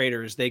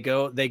infiltrators. They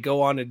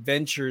go on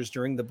adventures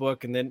during the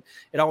book, and then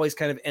it always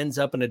kind of ends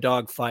up in a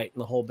dogfight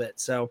and the whole bit.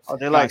 So Oh,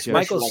 they like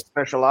Michael's-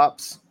 special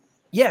ops.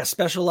 yeah,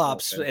 special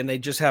ops, Okay. and they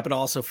just happen to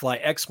also fly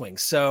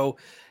X-wings. So,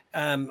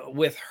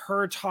 with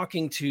her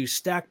talking to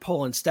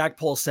Stackpole and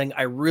Stackpole saying,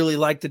 "I really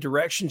like the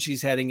direction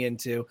she's heading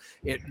into,"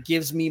 it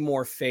gives me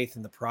more faith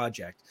in the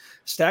project.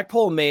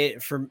 Stackpole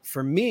made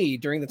for me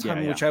during the time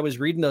in which I was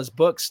reading those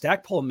books.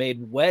 Stackpole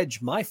made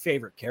Wedge my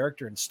favorite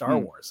character in Star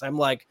Wars. I'm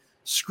like,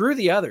 screw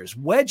the others.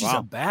 Wedge is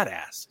a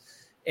badass,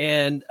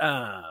 and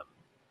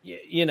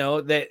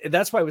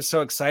that's why I was so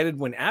excited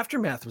when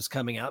Aftermath was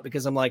coming out,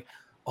 because I'm like,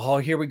 oh,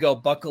 here we go.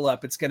 Buckle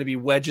up. It's going to be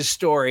Wedge's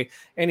story.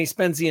 And he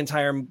spends the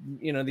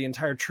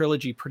entire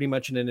trilogy pretty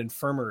much in an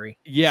infirmary.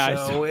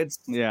 Yeah. So I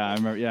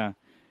remember. Yeah.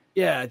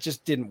 Yeah, it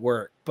just didn't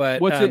work.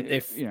 But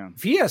if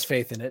he has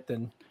faith in it,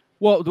 then.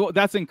 Well,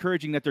 that's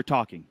encouraging that they're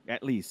talking,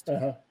 at least,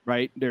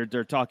 right?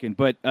 They're talking.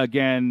 But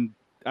again,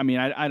 I mean,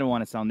 I don't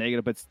want to sound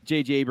negative, but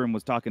J.J. Abrams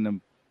was talking to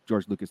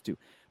George Lucas too.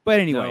 But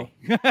anyway.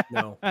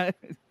 No.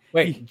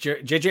 Wait,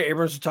 J.J.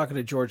 Abrams was talking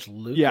to George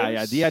Lucas?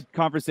 Yeah. He had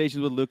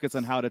conversations with Lucas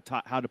on how to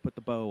put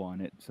the bow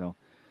on it. So,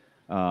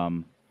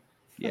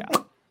 yeah.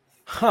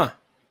 Huh.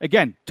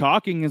 Again,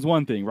 talking is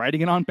one thing.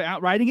 Writing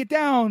it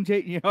down.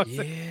 Yeah.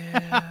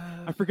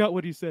 I forgot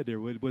what he said there.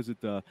 What was it?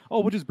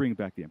 We'll just bring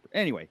back the Emperor.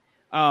 Anyway,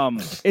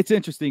 it's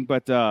interesting,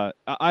 but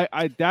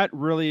I that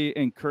really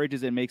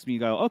encourages and makes me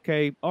go,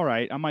 okay, all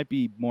right, I might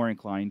be more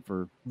inclined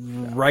for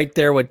right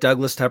there. What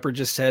Douglas Tupper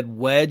just said: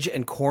 Wedge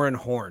and Corran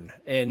Horn.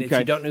 And if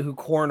you don't know who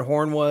Corran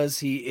Horn was,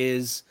 he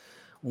is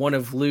one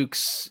of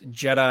Luke's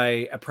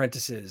Jedi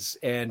apprentices,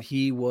 and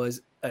he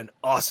was an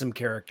awesome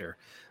character.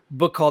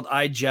 Book called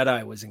I,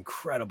 Jedi was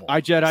incredible.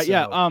 I, Jedi,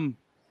 yeah.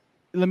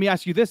 Let me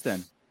ask you this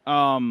then.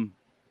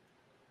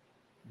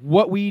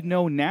 What we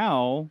know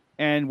now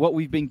and what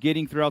we've been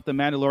getting throughout the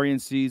Mandalorian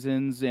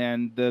seasons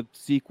and the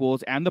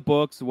sequels and the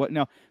books,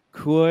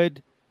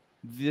 could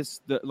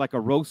like a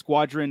Rogue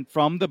Squadron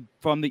from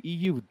the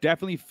EU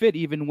definitely fit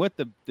even with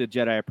the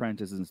Jedi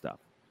apprentices and stuff?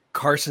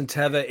 Carson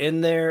Teva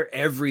in there,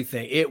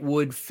 everything. It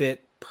would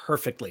fit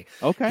perfectly.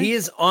 Okay. He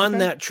is on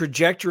that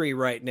trajectory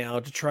right now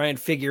to try and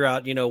figure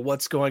out,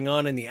 what's going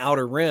on in the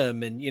Outer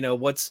Rim and,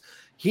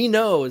 he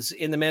knows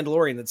in The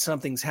Mandalorian that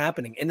something's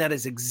happening. And that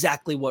is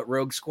exactly what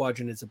Rogue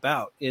Squadron is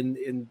about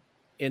in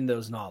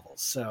those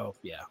novels. So,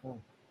 yeah.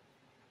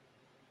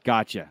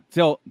 Gotcha.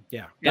 So,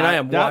 yeah. And I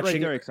am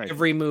watching right there,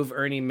 every move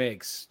Ernie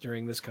makes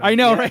during this I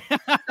know, right?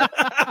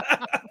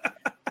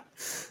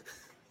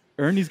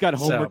 Ernie's got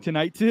homework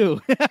tonight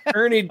too.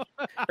 Ernie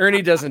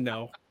doesn't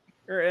know.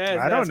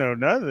 I don't know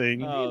nothing.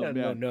 He doesn't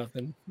know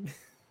nothing.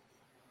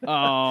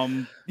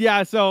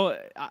 Yeah. So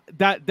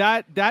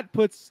that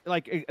puts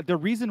like the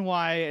reason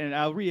why, and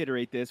I'll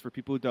reiterate this for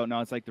people who don't know,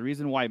 it's like the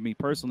reason why me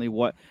personally,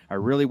 what I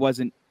really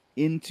wasn't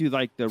into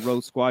like the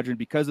Rogue Squadron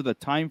because of the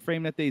time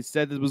frame that they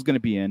said this was going to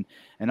be in,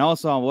 and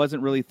also I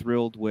wasn't really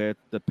thrilled with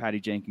the Patty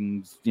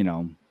Jenkins,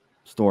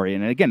 story.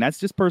 And again, that's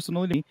just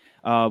personally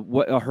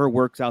what her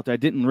works out there. I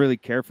didn't really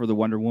care for the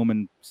Wonder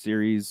Woman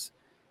series.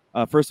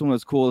 First one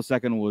was cool. The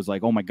second one was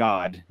like, oh my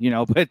god,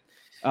 But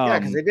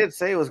because they did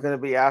say it was going to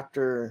be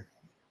after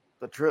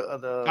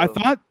the. I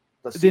thought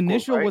the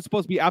initial right? was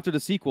supposed to be after the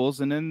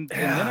sequels, and then I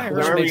I heard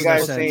remember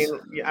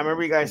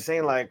you guys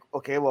saying like,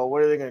 okay, well,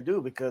 what are they going to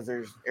do? Because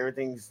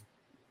everything's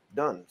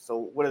done.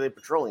 So what are they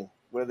patrolling?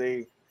 What are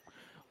they?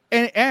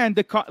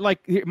 And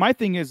my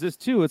thing is this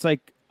too. It's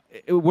like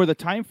where the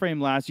time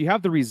frame lasts. You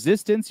have the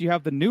Resistance, you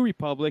have the New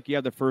Republic, you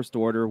have the First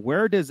Order.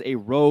 Where does a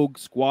Rogue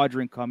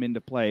Squadron come into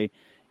play?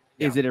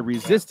 Is it a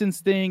resistance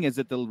thing? Is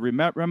it the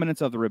remnants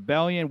of the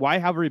rebellion? Why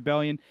have a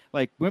rebellion?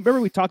 Like, remember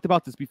we talked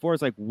about this before.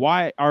 It's like,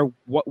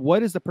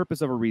 what is the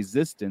purpose of a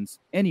resistance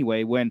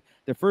anyway, when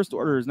the First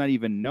Order is not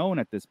even known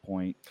at this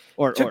point,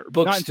 or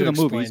not into the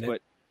movies,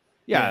 but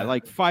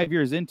like 5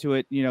 years into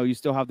it, you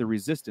still have the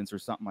resistance or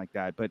something like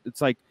that. But it's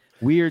like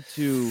weird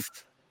to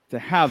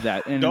have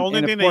that. And the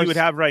only thing that you would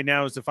have right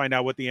now is to find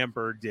out what the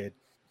Emperor did.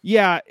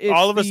 Yeah.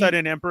 All of a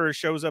sudden, Emperor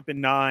shows up in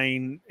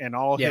 9 and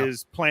all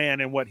his plan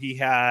and what he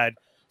had.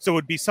 So it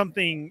would be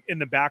something in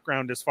the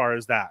background as far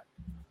as that.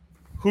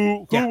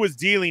 Who was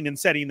dealing and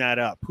setting that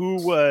up? Who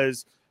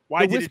was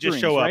Why the did it just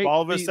whisperings, show up? right?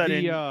 All of a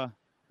sudden,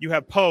 you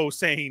have Poe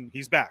saying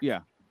he's back. Yeah.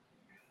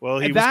 Well,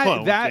 he And was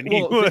cloned. And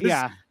he was,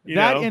 yeah. you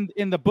That know?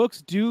 in the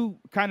books do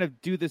kind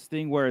of do this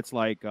thing where it's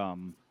like,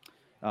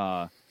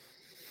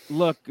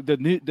 look,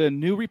 the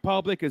new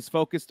Republic is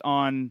focused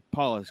on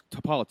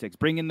politics,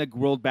 bringing the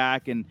world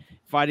back and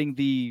fighting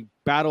the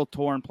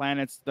battle-torn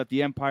planets that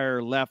the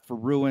Empire left for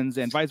ruins,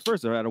 and vice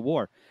versa at a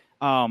war.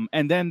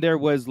 And then there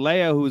was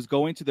Leia, who was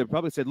going to the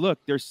Republic, said, "Look,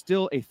 there's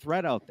still a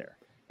threat out there,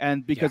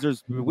 and because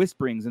there's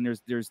whisperings and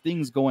there's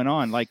things going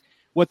on, like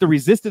what the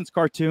Resistance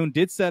cartoon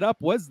did set up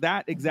was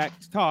that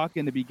exact talk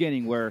in the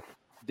beginning, where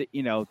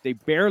they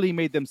barely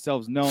made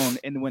themselves known,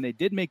 and when they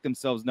did make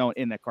themselves known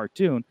in that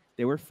cartoon,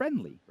 they were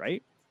friendly,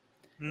 right?"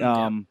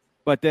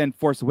 But then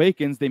Force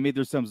Awakens, they made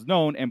themselves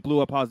known and blew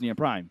up Hosnian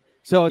Prime.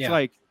 So it's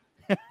like,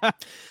 it's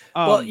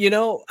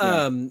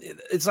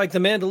like the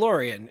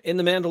Mandalorian. In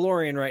the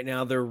Mandalorian right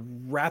now, they're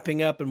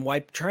wrapping up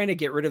and trying to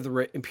get rid of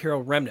the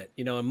Imperial Remnant,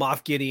 and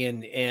Moff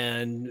Gideon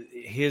and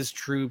his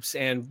troops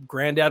and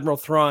Grand Admiral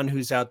Thrawn,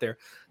 who's out there.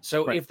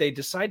 So if they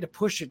decide to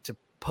push it to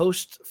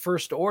post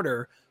First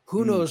Order,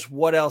 who knows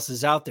what else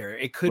is out there?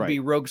 It could be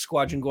Rogue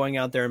Squadron going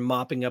out there and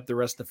mopping up the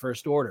rest of the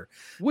First Order.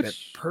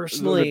 Which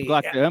personally,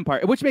 Galactic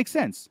Empire, which makes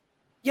sense.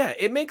 Yeah,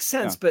 it makes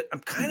sense, but I'm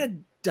kind of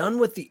done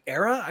with the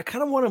era. I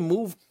kind of want to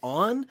move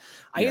on.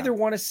 I either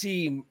want to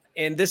see,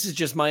 and this is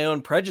just my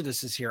own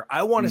prejudices here,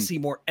 I want to see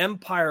more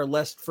Empire,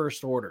 less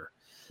First Order,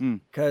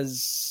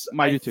 because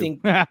I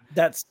think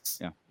that's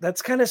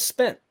kind of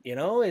spent.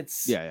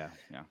 It's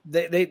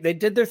They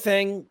did their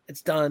thing.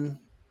 It's done.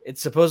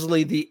 It's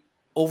supposedly the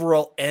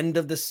overall end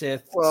of the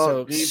Sith.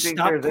 Well, so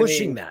stop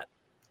pushing that.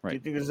 Do you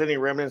think there's any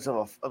remnants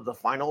of the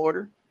Final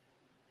Order?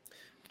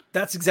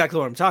 That's exactly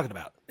what I'm talking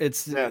about.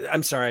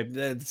 I'm sorry.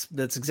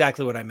 That's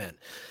exactly what I meant.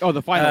 Oh,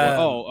 the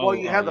final. Well,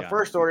 you have the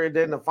First Order and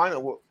then the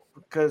Final.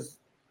 Because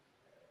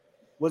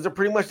was it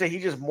pretty much that he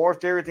just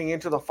morphed everything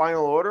into the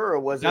Final Order, or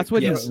was that's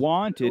what he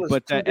wanted?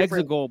 But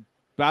the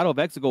Battle of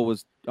Exegol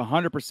was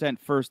 100%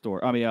 First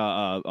Order. I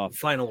mean,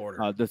 Final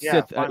Order. The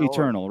Sith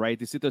Eternal, right?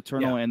 The Sith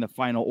Eternal and the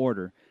Final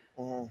Order.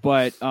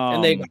 But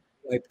and they got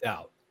wiped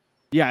out.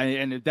 Yeah,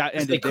 and that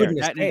ended there.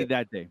 That ended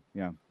that day.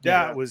 Yeah,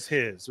 that was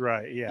his,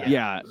 right? Yeah,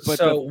 yeah. But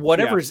so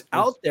whatever's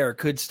out there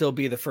could still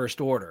be the First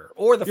Order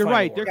or the. You're Final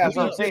right. Order. That's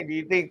what I'm saying. Do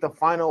you think the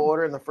Final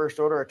Order and the First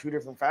Order are two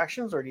different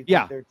factions, or do you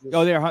think they're just...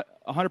 they're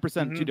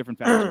 100% two different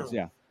factions.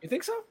 Yeah, you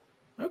think so?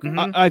 Okay.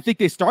 I think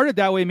they started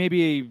that way.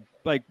 Maybe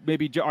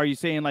are you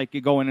saying like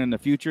going in the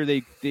future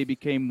they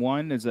became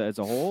one as a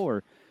whole,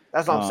 or?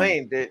 That's what I'm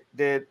saying. Did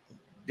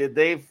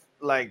they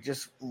like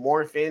just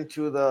morph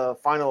into the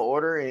Final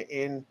Order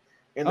in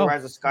the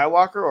Rise of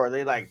Skywalker, or are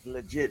they like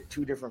legit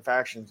two different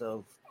factions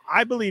of?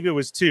 I believe it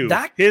was two.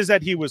 That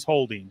he was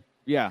holding.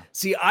 Yeah.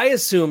 See, I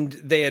assumed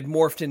they had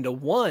morphed into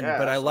one,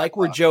 but I like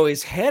where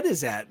Joey's head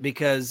is at,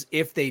 because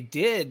if they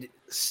did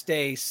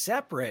stay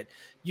separate,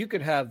 you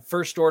could have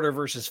First Order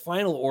versus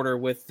Final Order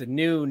with the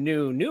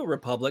new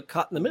Republic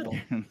caught in the middle.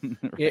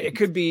 It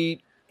could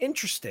be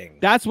interesting.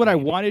 That's what I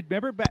wanted.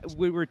 Remember,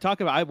 we were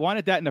talking about. I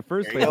wanted that in the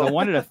first place. I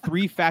wanted a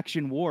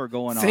 3-faction war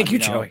going on. Thank you,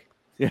 Joey.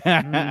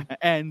 Yeah,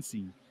 and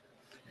scene.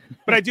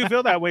 But I do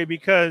feel that way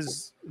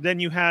because then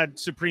you had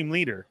Supreme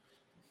Leader,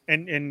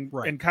 and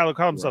Kylo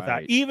called himself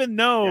that. Even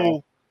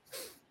though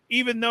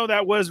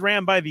that was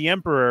ran by the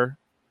Emperor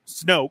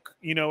Snoke,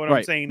 you know what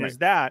I'm saying is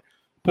that.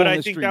 But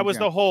I think that was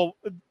the whole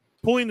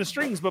pulling the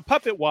strings, but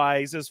puppet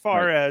wise, as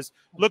far as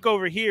look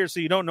over here, so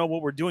you don't know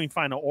what we're doing.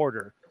 Final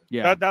Order.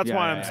 Yeah, that's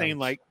why I'm saying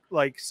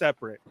like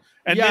separate.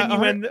 And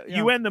then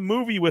you end the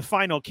movie with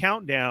Final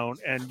Countdown,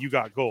 and you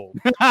got gold.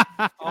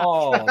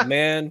 Oh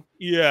man,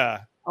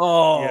 yeah.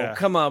 Oh,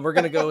 come on. We're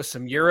going to go with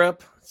some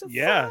Europe.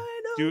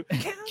 Do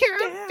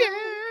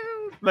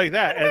like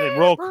that. And then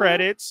roll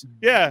credits.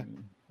 Yeah.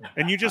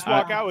 And you just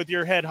walk out with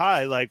your head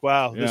high like,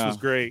 wow, this was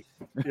great.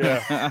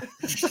 Yeah.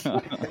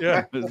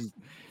 Yeah.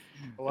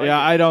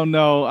 I don't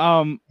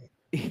know.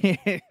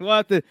 We'll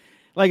have to,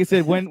 like I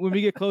said, when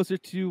we get closer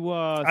to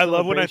I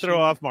love when I throw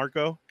off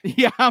Marco.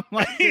 Yeah, I'm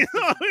like,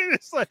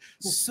 it's like,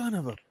 son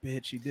of a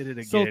bitch, he did it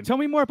again. So tell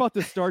me more about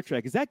the Star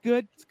Trek. Is that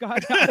good,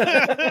 Scott?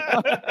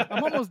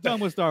 I'm almost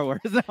done with Star Wars.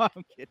 No,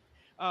 I'm kidding.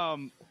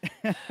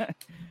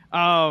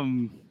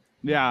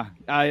 Yeah,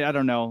 I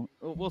don't know.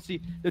 We'll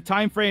see. The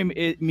time frame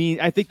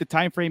I think the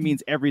time frame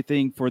means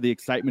everything for the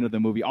excitement of the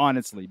movie,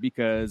 honestly,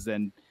 because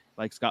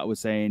like Scott was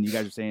saying, you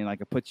guys are saying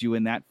like it puts you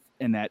in that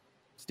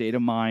state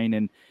of mind,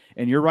 and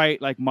you're right.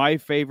 Like my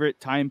favorite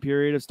time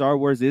period of Star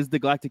Wars is the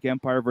Galactic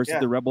Empire versus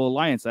the Rebel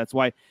Alliance. That's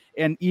why,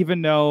 and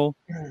even though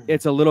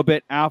it's a little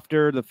bit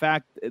after the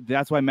fact,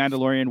 that's why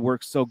Mandalorian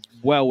works so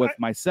well with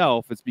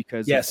myself. It's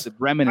because it's the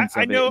remnants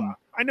of it.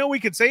 I know we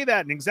could say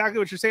that, and exactly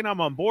what you're saying,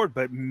 I'm on board.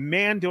 But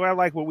man, do I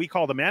like what we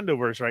call the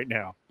Mandoverse right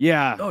now?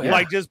 Yeah,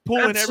 like just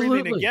pulling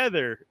everything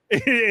together.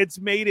 It's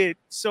made it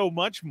so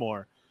much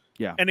more.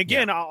 Yeah. And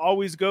again, I'll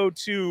always go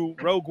to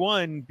Rogue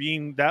One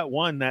being that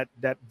one that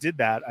did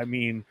that. I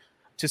mean,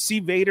 to see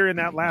Vader in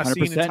that last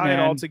scene and tie it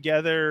all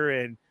together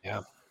and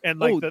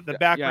like the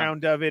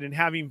background of it, and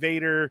having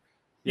Vader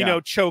you know,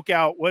 choke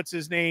out what's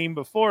his name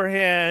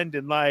beforehand,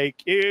 and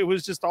like it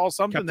was just all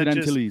something Captain that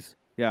just Antilles.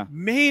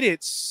 made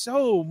it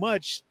so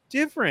much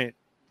different.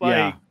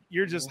 Like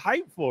you're just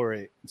hyped for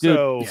it.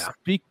 Dude,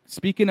 So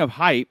speaking of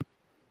hype,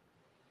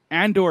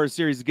 Andor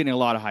series is getting a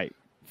lot of hype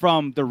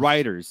from the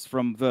writers,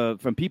 from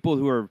people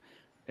who are.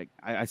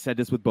 I said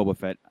this with Boba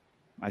Fett.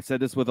 I said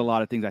this with a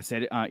lot of things. I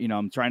said, you know,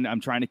 I'm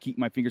trying to keep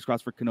my fingers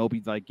crossed for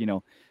Kenobi, like, you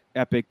know,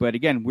 epic. But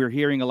again, we're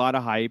hearing a lot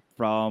of hype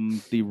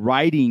from the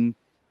writing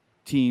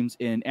teams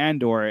in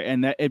Andor,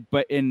 and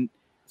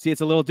see,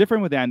 it's a little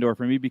different with Andor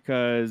for me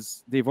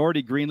because they've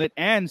already greenlit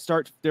and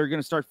they're going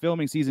to start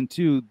filming season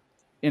 2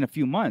 in a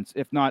few months,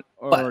 if not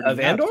already of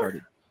Andor.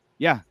 Started.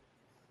 Yeah,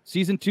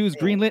 season 2 is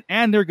greenlit,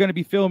 and they're going to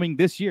be filming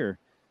this year.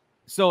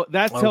 So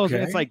that tells me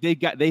it's like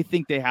they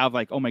think they have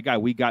like, oh my God,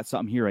 we got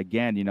something here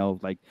again, you know,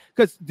 like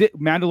because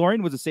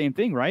Mandalorian was the same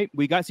thing, right?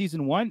 We got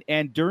season 1,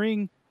 and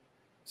during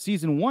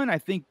season 1, I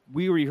think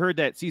we already heard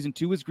that season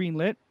 2 was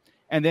greenlit,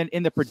 and then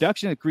in the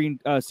production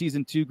of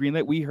season 2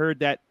 greenlit, we heard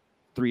that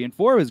 3 and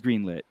 4 was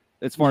greenlit.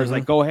 As far as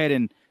like go ahead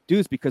and do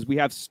this because we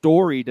have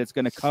story that's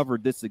going to cover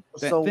this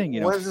thing.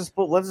 You know, when's it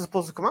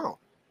supposed to come out?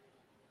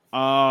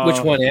 Which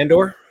one,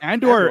 Andor?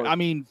 Andor. I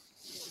mean,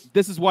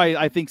 this is why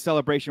I think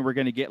Celebration we're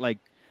going to get like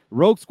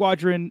Rogue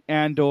Squadron,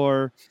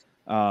 Andor.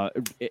 We'll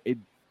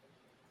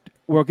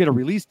get a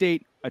release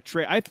date,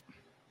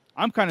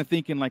 I'm kind of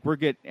thinking like we'll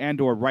get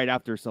Andor right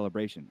after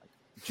Celebration, like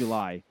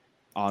July,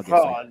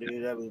 August.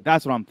 Dude,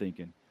 that's what I'm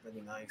thinking. That'd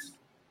be nice.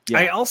 Yeah.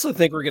 I also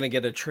think we're going to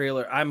get a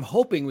trailer. I'm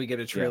hoping we get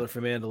a trailer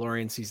for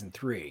Mandalorian season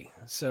 3.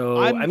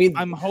 So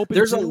I'm hoping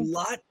there's a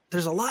lot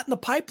in the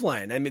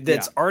pipeline. I mean,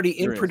 that's already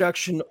in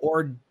production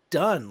or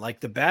done, like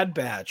the Bad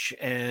Batch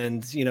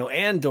and, you know,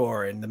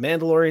 Andor and the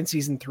Mandalorian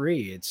season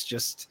 3. It's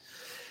just,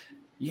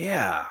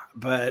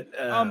 but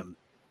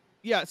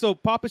so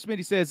Papa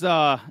Smitty says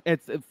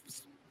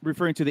it's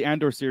referring to the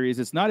Andor series.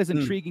 It's not as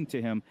intriguing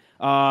to him.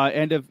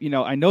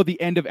 I know the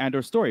end of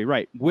Andor's story,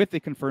 right? With the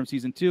confirmed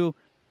season 2.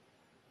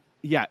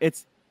 Yeah,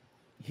 it's,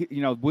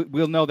 you know,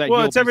 we'll know that.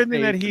 Well, it's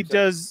everything that he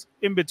does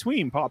in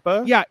between,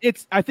 Papa. Yeah,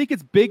 I think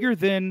it's bigger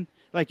than,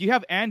 like, you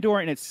have Andor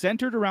and it's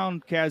centered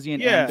around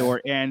Cassian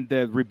Andor and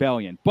the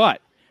rebellion.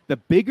 But the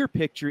bigger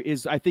picture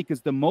is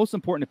the most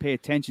important to pay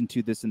attention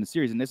to this in the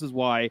series. And this is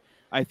why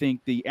I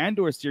think the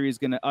Andor series is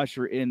going to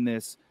usher in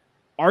this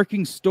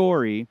arcing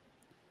story.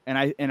 And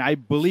I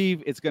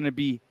believe it's going to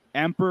be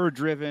Emperor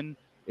driven.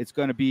 It's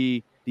going to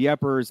be the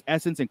Emperor's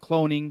essence and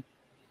cloning.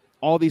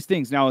 All these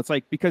things. Now it's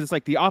like, because it's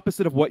like the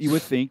opposite of what you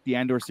would think the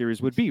Andor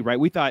series would be, right?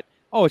 We thought,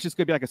 oh, it's just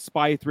going to be like a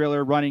spy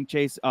thriller, running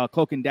chase,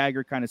 cloak and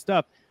dagger kind of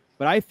stuff.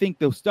 But I think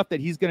the stuff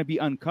that he's going to be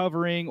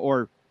uncovering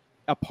or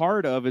a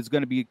part of is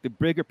going to be the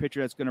bigger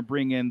picture that's going to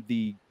bring in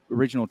the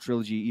original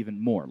trilogy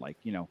even more, like,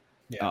 you know,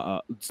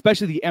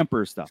 especially the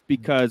Emperor stuff.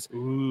 Because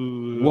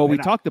we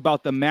talked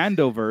about the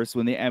Mandoverse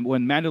when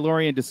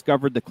Mandalorian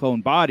discovered the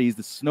clone bodies,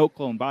 the Snoke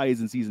clone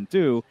bodies in season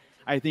 2.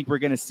 I think we're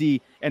going to see,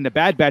 and the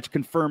Bad Batch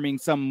confirming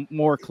some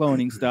more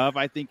cloning stuff.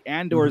 I think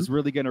Andor is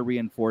really going to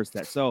reinforce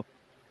that. So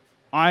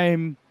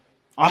I'll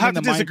have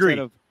to disagree.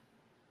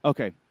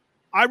 Okay.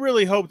 I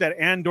really hope that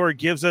Andor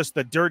gives us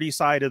the dirty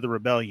side of the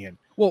rebellion.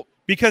 Well,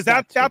 because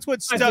that's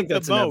what stuck the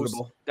most.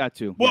 Inevitable. That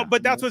too. Well,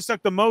 but that's what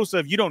stuck the most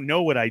of, you don't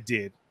know what I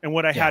did and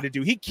what I had to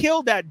do. He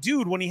killed that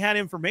dude when he had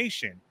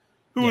information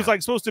who was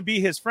like supposed to be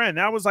his friend.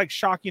 That was like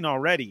shocking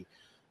already.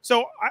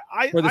 So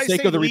for the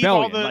sake of the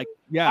rebellion,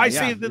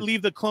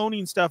 leave the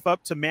cloning stuff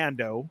up to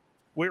Mando.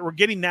 We're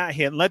getting that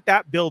hit. Let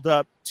that build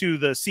up to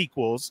the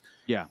sequels.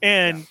 Yeah.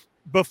 And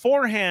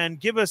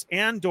beforehand, give us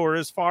Andor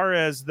as far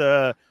as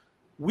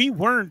we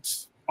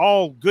weren't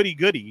all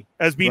goody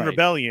as being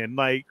rebellion.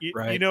 Like,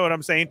 you know what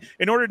I'm saying?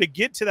 In order to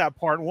get to that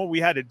part, what we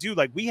had to do,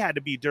 like, we had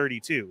to be dirty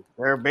too.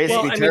 They're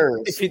basically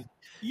terrorists.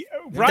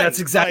 That's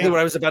exactly what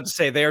I was about to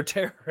say. They are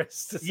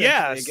terrorists.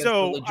 Yeah, against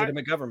so the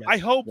legitimate government. I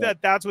hope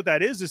that's what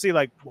that is, to say,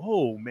 like,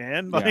 whoa,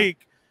 man,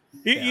 like,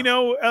 you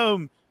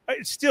know,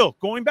 still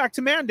going back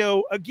to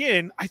Mando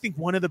again. I think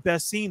one of the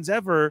best scenes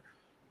ever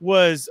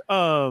was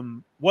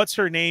what's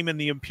her name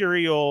and the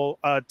Imperial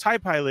TIE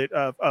pilot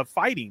of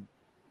fighting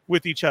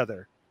with each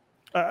other.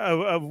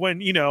 Of when,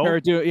 you know,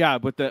 with the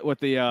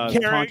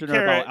taunting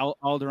about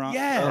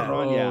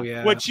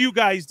Alderaan. What you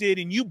guys did,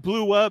 and you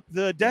blew up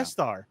the Death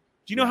Star.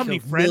 Do you know how many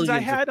friends I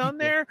had on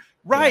there?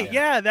 Right.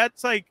 Yeah.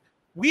 That's like,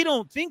 we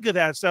don't think of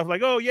that stuff.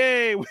 Like, oh,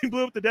 yay, we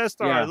blew up the Death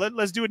Star. Yeah.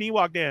 Let's do an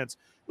Ewok dance.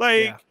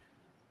 Like,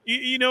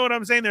 you know what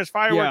I'm saying? There's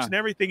fireworks and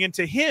everything. And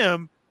to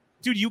him,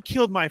 dude, you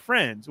killed my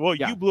friends. Well,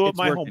 you blew up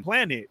my home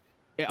planet.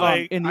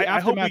 Like, I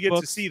hope we get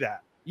to see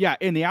that. Yeah,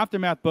 in the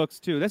Aftermath books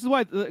too. This is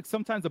why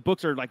sometimes the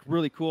books are like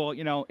really cool,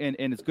 you know, and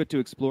it's good to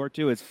explore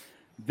too. Is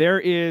there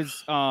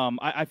is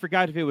I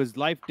forgot if it was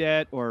Life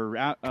Debt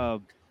or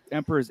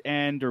Emperor's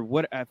End or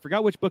what, I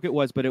forgot which book it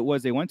was, but it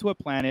was they went to a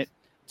planet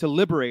to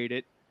liberate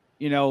it,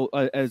 you know,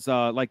 as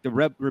like the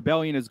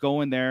rebellion is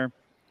going there,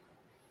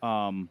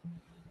 and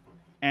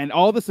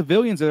all the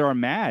civilians there are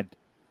mad,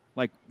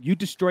 like, you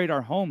destroyed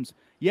our homes.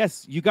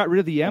 Yes, you got rid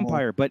of the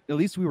Empire, but at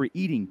least we were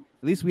eating.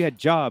 At least we had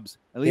jobs.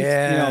 At least, you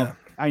know,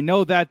 I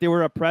know that they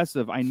were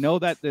oppressive. I know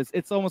that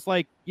it's almost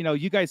like,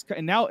 you guys,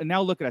 and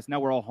now look at us. Now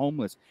we're all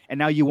homeless. And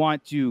now you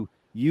want to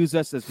use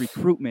us as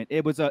recruitment.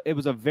 It was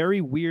a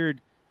very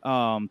weird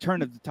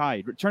turn of the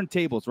tide, turn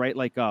tables, right?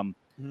 Like,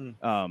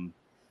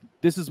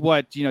 this is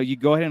what, you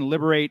go ahead and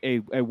liberate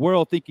a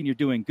world thinking you're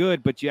doing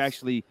good, but you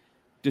actually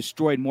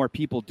destroyed more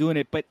people doing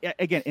it. But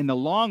again, in the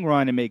long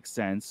run, it makes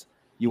sense.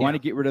 You want to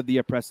get rid of the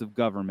oppressive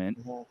government,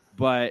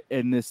 but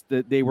in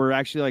they were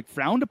actually like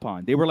frowned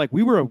upon. They were like,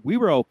 we weren't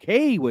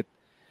okay with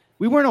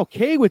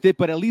it,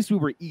 but at least we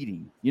were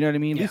eating. You know what I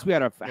mean? At least we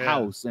had a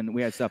house and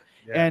we had stuff.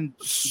 Yeah. And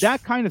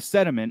that kind of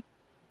sentiment,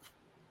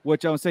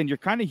 which I was saying, you're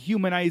kind of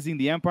humanizing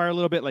the Empire a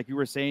little bit. Like you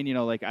were saying,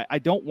 like I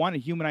don't want to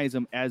humanize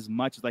them as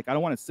much. Like I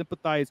don't want to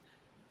sympathize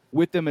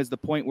with them as the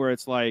point where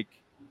it's like,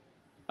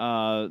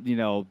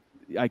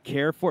 I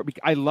care for it.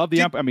 I love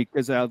the Empire. I mean,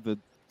 because of the.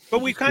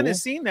 But we've kind of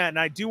seen that, and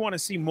I do want to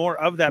see more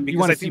of that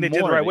because I think they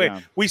did the right way. Yeah.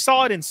 We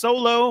saw it in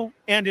Solo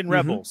and in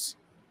Rebels.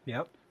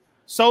 Yep.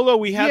 Solo,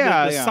 we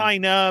had the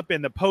sign up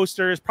and the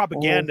posters,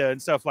 propaganda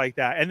and stuff like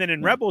that. And then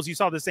in Rebels, you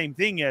saw the same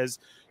thing as,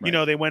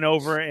 they went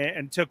over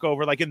and took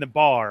over like in the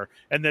bar,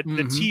 and the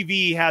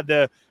TV had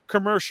the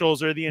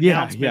commercials or the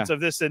announcements of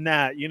this and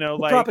that,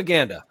 like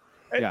propaganda.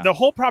 The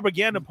whole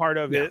propaganda part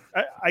of it,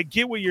 I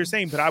get what you're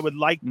saying, but I would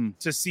like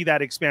to see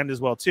that expand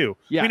as well too.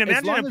 Yeah. I mean,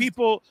 imagine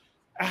people,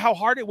 how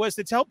hard it was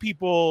to tell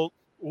people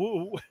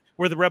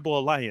we're the Rebel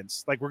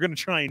Alliance. Like, we're going to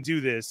try and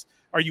do this.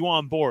 Are you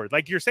on board?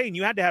 Like you're saying,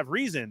 you had to have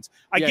reasons.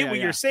 I get what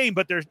you're saying,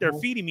 but they're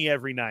feeding me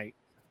every night.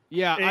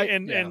 Yeah.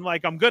 And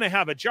like, I'm going to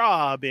have a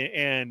job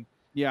and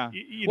as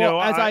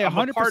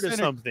I'm a part of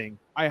something.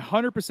 I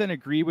 100%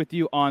 agree with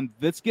you on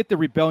let's get the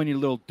rebellion a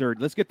little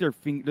dirty. Let's get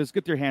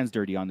their hands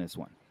dirty on this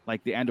one.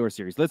 Like the Andor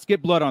series. Let's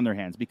get blood on their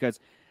hands, because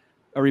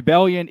a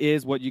rebellion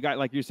is what you got,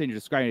 like you're saying, you're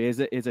describing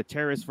it, is a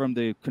terrorist from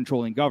the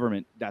controlling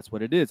government. That's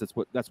what it is.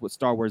 That's what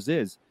Star Wars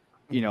is.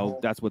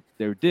 That's what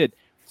they did.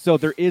 So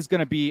there is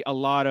going to be a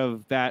lot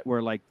of that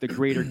where like the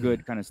greater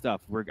good kind of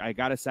stuff where I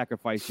got to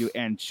sacrifice you,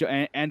 and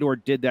Andor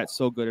did that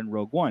so good in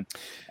Rogue One.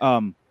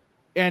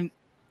 And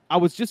I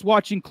was just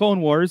watching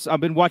Clone Wars. I've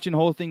been watching the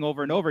whole thing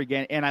over and over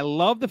again. And I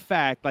love the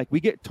fact, like, we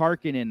get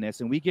Tarkin in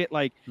this, and we get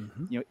like,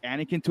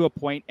 Anakin to a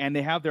point, and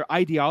they have their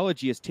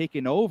ideology is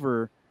taken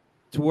over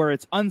to where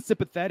it's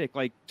unsympathetic.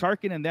 Like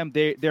Tarkin and them,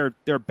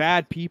 they're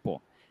bad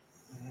people.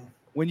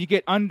 When you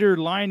get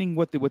underlining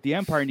with the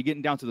Empire and you're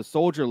getting down to the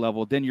soldier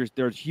level, then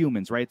there's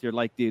humans, right? They're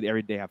like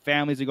they have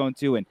families they're going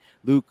to, and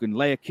Luke and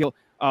Leia kill.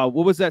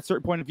 What was that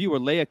certain point of view where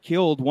Leia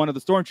killed one of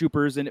the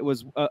stormtroopers, and it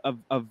was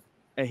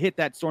a hit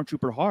that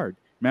stormtrooper hard.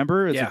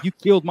 Remember, it's like, you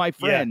killed my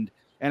friend,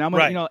 and I'm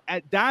like,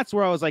 that's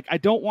where I was like, I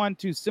don't want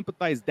to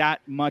sympathize that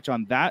much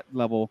on that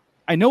level.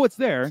 I know it's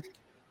there,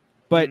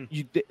 but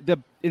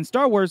in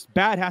Star Wars,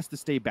 bad has to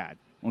stay bad.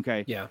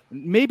 Okay. Yeah.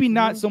 Maybe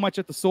not so much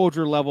at the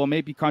soldier level,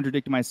 maybe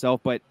contradicting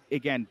myself, but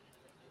again,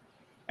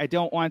 I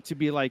don't want to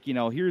be like,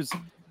 here's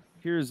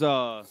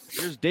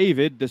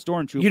David, the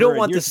stormtrooper. You don't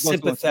want the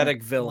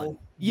sympathetic villain.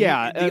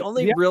 Yeah. The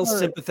only real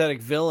sympathetic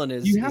villain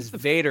is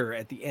Vader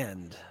at the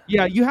end.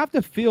 Yeah. You have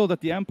to feel that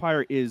the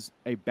Empire is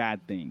a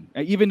bad thing,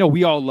 even though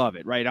we all love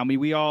it. Right. I mean,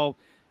 we got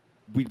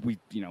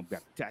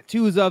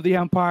tattoos of the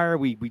Empire.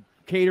 We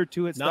cater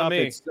to it. Not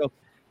me.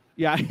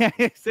 Yeah,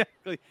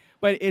 exactly.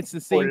 But it's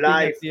the same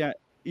thing.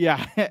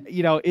 Yeah.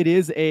 It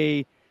is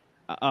in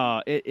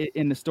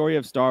the story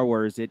of Star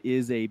Wars, it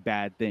is a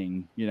bad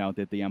thing,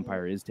 that the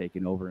Empire is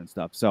taking over and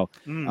stuff. So,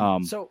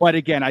 but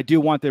again, I do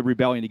want the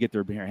rebellion to get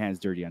their hands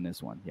dirty on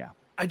this one. Yeah.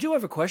 I do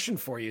have a question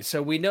for you.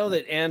 So we know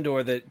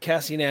that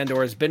Cassian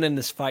Andor has been in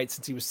this fight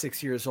since he was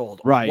 6 years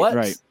old. Right.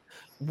 Right.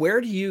 Where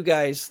do you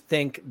guys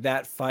think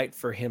that fight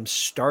for him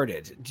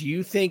started? Do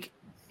you think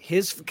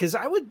because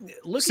I would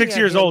look 6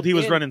 years old, he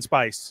was running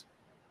Spice.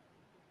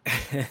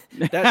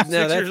 That's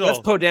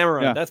Poe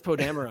Dameron. Yeah. That's Poe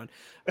Dameron.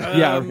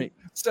 Right.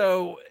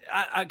 So,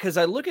 because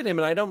I look at him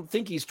and I don't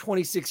think he's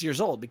 26 years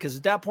old, because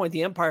at that point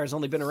the Empire has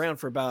only been around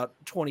for about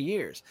 20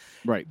 years.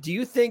 Right. Do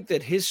you think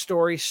that his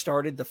story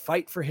the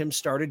fight for him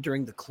started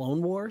during the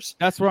Clone Wars?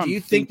 That's what Do you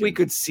think we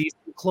could see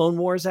some Clone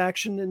Wars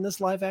action in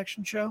this live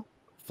action show?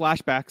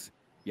 Flashbacks.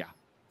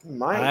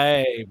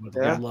 I would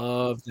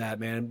love that,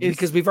 man,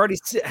 because we've already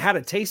had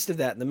a taste of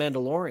that in The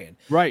Mandalorian.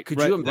 Right. Could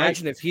you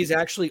imagine if he's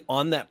actually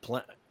on that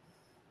planet?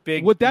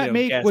 Would that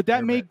make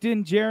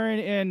Din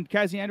Djarin and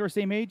Cassian Andor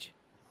same age?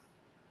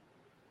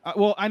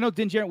 Well, I know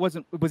Din Djarin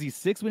was he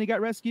 6 when he got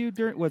rescued?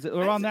 Was it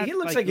around that? He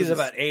looks like he's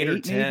about 8 or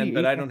 10, maybe,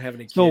 but I don't have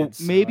any kids.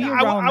 So maybe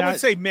around I would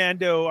say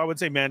Mando. I would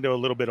say Mando a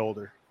little bit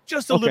older,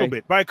 just a little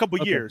bit, by a couple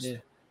years.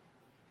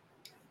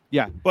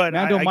 Yeah, but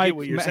Mando I get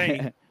what you're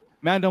saying.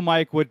 Mando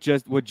Mike would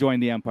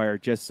join the Empire.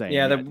 Just saying.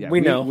 Yeah,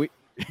 we know. We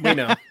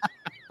know.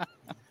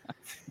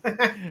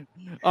 And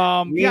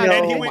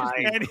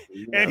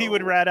he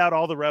would rat out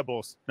all the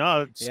rebels.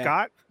 No,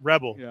 Scott,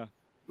 rebel. Yeah,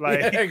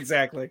 like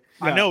exactly.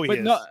 I know he is.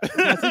 No,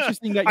 that's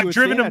interesting that you I've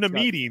driven him to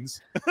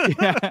meetings.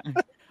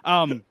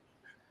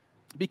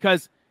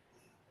 Because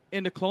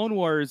in the Clone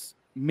Wars,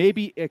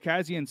 maybe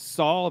Cassian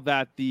saw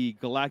that the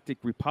Galactic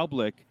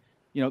Republic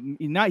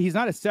he's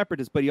not a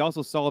separatist, but he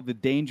also saw the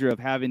danger of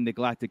having the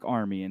Galactic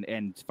Army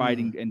and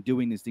fighting and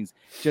doing these things,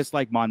 just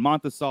like Mon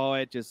Mothma saw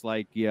it, just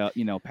like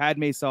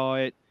Padme saw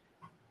it.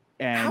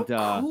 And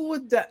how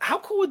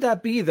cool would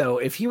that be though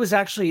if he was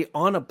actually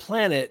on a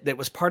planet that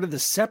was part of the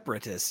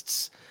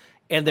Separatists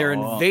and they're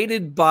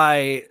invaded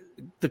by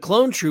the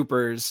clone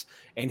troopers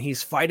and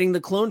he's fighting the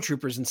clone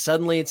troopers and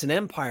suddenly it's an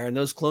empire and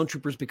those clone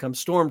troopers become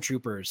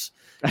stormtroopers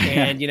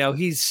and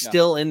he's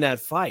still in that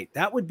fight.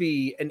 That would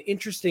be an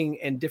interesting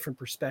and different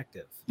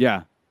perspective.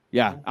 Yeah.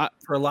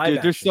 For live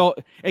action. So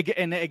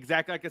and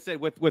exactly like I said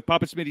with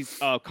Papa Smitty's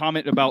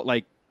comment about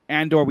like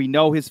Andor, we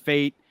know his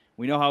fate,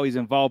 we know how he's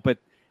involved, but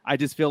I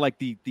just feel like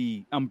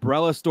the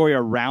umbrella story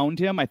around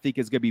him, I think,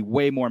 is going to be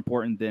way more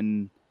important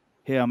than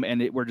him,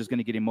 and we're just going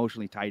to get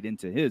emotionally tied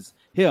into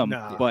him.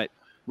 No. But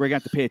we're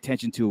going to have to pay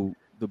attention to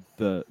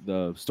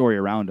the story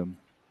around him.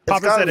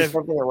 It's got to be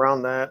something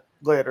around that.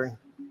 Go ahead, Ring.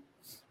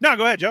 No,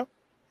 go ahead, Joe.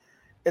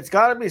 It's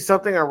got to be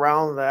something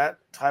around that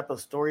type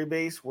of story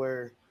base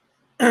where,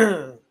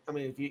 I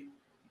mean,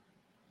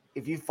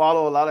 if you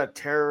follow a lot of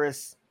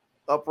terrorist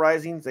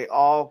uprisings, they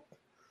all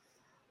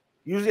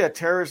usually a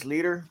terrorist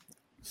leader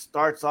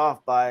starts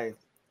off by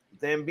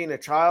them being a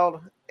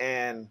child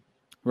and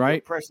the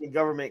oppressive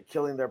government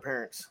killing their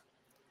parents.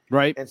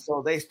 Right. And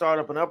so they start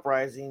up an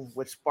uprising,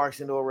 which sparks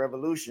into a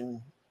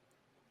revolution,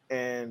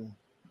 and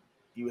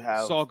you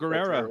have Saul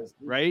Guerrero,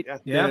 right?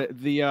 Yeah.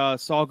 The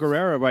Saul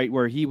Guerrero, right,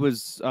 where he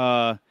was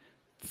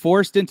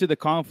forced into the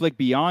conflict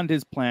beyond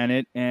his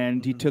planet,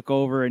 and he took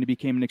over and he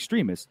became an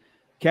extremist.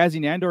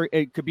 Cassian Andor,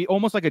 it could be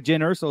almost like a Jyn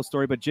Erso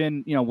story, but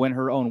Jyn, went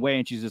her own way,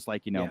 and she's just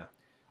like,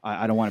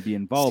 I don't want to be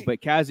involved,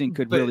 but Cassian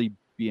could really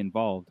be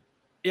involved.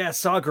 Yeah,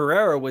 Saw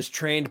Gerrera was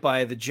trained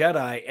by the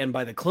Jedi and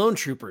by the clone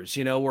troopers,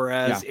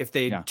 whereas if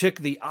they took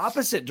the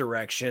opposite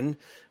direction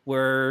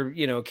where,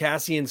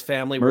 Cassian's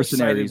family was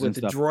sided with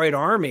the droid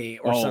army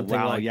or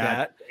something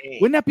that.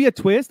 Wouldn't that be a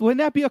twist? Wouldn't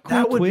that be a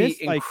cool twist?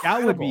 Be like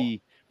that would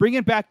be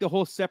bringing back the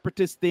whole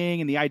separatist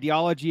thing and the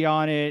ideology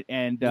on it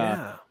and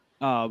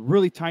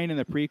really tying in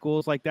the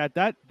prequels like that.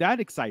 That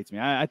excites me.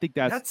 I think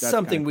that's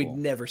something cool. We'd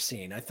never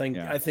seen. I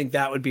think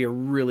that would be a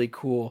really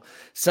cool.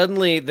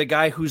 Suddenly, the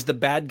guy who's the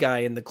bad guy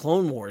in the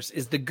Clone Wars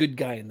is the good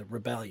guy in the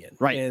Rebellion,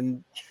 right?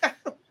 And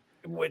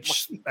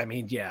which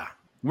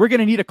we're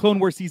gonna need a Clone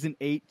Wars season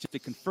 8 just to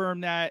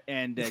confirm that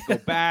and go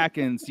back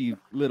and see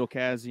little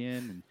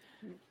Cassian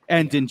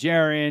and Din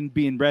Djarin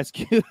being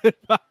rescued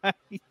by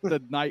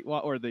the Night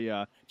or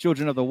the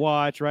Children of the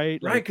Watch, right?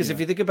 Right, because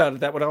if you think about it,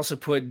 that would also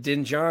put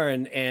Din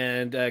Djarin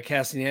and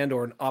Cassian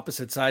Andor on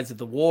opposite sides of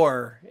the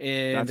war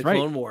in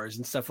Clone Wars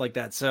and stuff like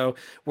that. So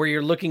where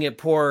you're looking at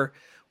poor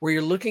Din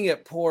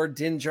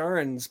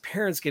Djarin's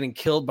parents getting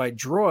killed by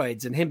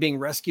droids and him being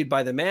rescued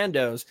by the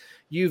Mandos,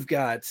 you've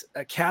got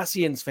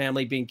Cassian's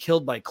family being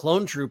killed by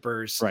clone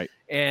troopers, right?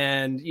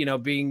 And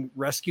being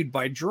rescued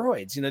by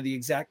droids.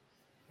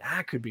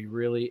 That could be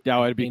really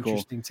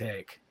interesting cool.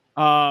 take.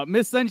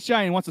 Miss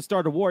Sunshine wants to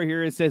start a war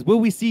here and says, will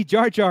we see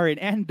Jar Jar in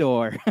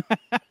Andor?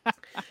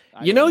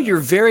 You're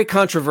very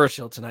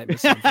controversial tonight,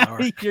 Miss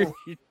Sunflower.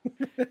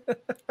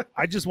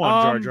 I just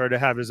want Jar Jar to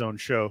have his own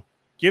show.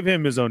 Give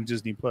him his own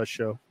Disney Plus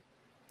show.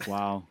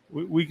 Wow.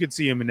 We could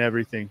see him in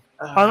everything.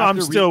 I'm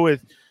still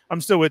with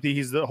you.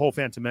 He's the whole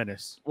Phantom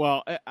Menace.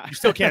 Well, you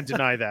still can't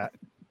deny that.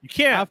 You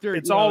can't.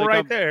 It's all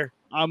right there.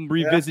 I'm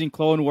revisiting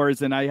Clone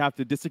Wars, and I have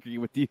to disagree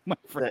with you, my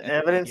friend. The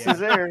evidence is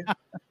there.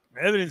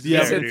 Evidence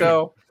is there,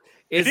 though.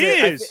 It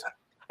is.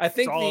 I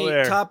think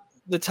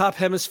the top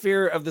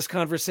hemisphere of this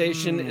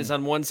conversation is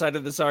on one side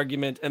of this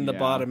argument, and the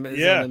bottom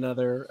is on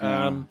another.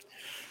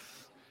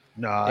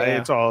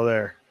 It's all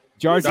there.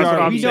 Jar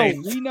Jar,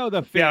 we know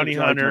the bounty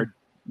hunter.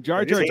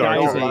 Jar Jar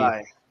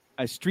is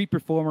a street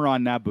performer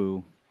on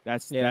Naboo.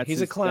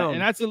 He's a clown,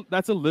 and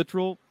that's a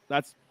literal.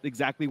 That's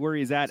exactly where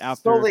he's at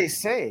after. So they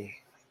say.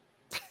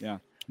 Yeah,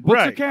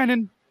 books are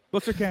canon.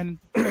 Books are canon.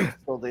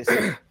 So they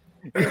say.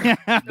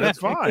 That's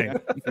fine.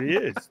 He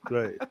is,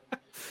 but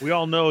we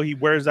all know he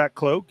wears that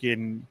cloak,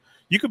 and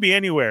you could be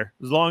anywhere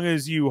as long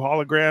as you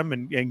hologram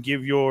and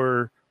give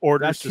your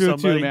orders to somebody.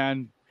 That's true too,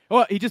 man.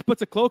 Well, he just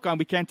puts a cloak on.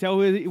 We can't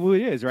tell who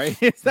it is, right?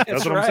 That's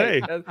what I'm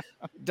saying.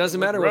 Doesn't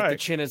matter if the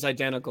chin is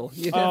identical.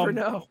 You never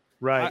know.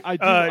 Right.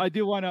 I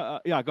do want to.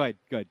 Go ahead.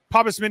 Good.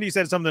 Papa Smitty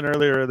said something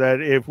earlier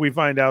that if we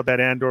find out that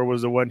Andor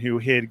was the one who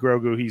hid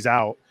Grogu, he's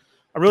out.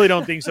 I really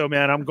don't think so,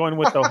 man. I'm going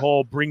with the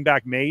whole bring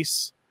back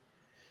Mace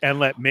and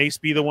let Mace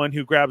be the one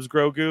who grabs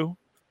Grogu.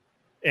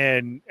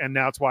 And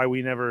that's why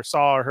we never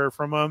saw or heard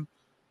from him.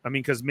 I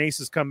mean, because Mace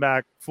has come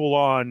back full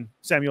on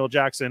Samuel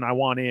Jackson. I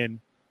want in.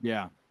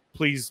 Yeah.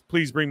 Please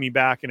bring me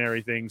back and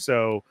everything.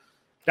 So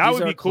that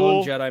would be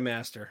cool. Jedi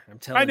Master. I'm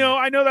telling you.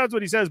 I know that's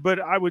what he says, but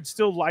I would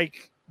still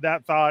like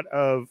that thought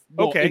of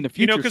in the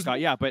future,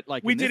 Scott, but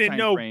like we didn't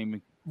know.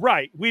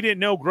 Right. We didn't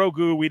know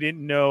Grogu. We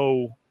didn't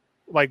know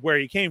like where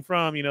he came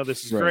from.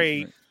 This is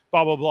great. Right.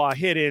 Blah blah blah.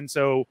 Hidden.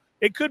 So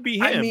it could be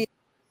him. I mean,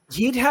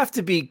 he'd have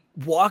to be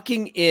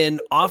walking in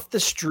off the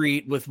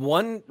street with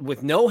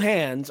no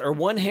hands or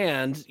one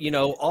hand,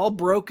 all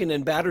broken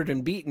and battered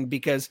and beaten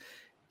because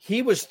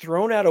He was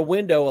thrown out a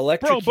window,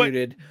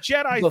 electrocuted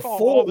Jedi before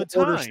fall all the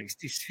Order time.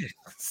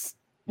 66.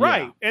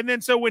 Right. Yeah. And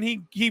then so when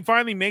he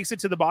finally makes it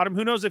to the bottom,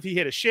 who knows if he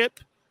hit a ship?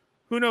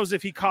 Who knows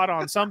if he caught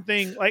on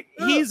something? Like,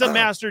 he's a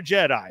master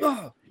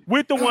Jedi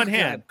with the one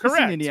hand. This isn't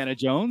Correct. Indiana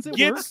Jones. It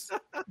works.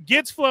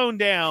 Gets flown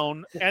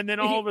down, and then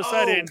all of a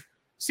sudden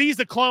sees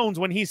the clones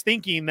when he's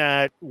thinking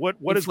that what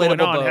is going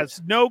Inflatable on, boat.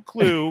 has no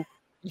clue.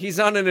 He's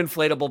on an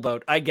inflatable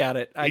boat. I got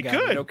it. I He got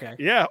could. it. Okay.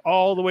 Yeah,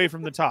 all the way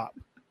from the top.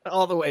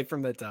 All the way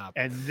from the top.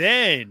 And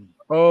then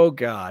Oh,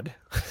 God.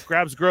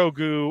 grabs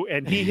Grogu,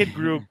 and he hit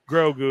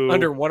Grogu.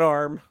 Under one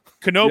arm.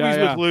 Kenobi's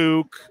Yeah. with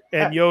Luke,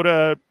 and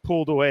Yoda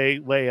pulled away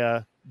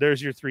Leia.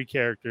 There's your three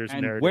characters.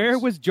 And there it where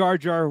is. was Jar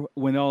Jar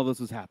when all this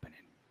was happening?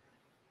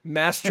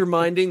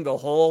 Masterminding the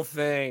whole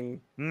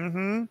thing.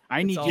 Mm-hmm.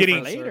 I need all you full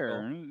for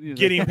later.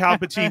 Getting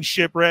Palpatine's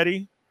ship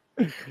ready?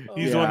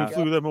 He's the one who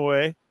flew them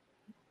away.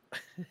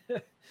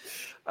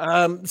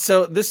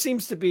 So this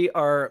seems to be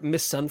our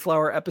Miss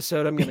Sunflower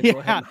episode. I'm going to go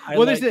ahead and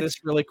highlight there's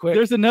this really quick.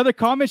 There's another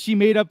comment she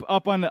made up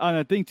on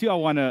a thing too. I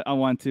want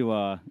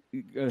to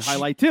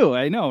highlight too.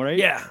 I know, right?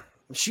 Yeah.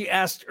 She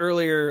asked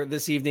earlier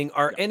this evening,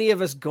 are any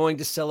of us going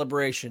to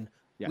Celebration?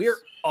 Yes. We're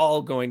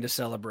all going to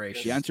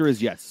Celebration. The answer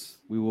is yes.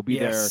 We will be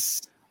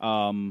Yes. there.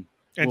 And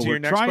Well, to your we're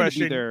next trying to be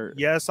question, there-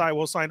 yes, I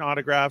will sign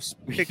autographs.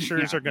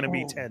 Pictures Yeah. are going to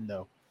be 10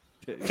 though.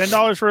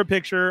 $10 for a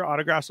picture.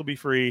 Autographs will be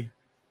free.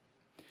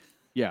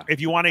 Yeah.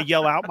 If you want to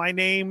yell out my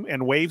name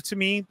and wave to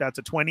me, that's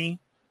a 20.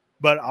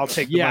 But I'll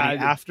take the money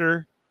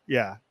after.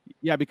 Yeah,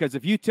 Yeah, because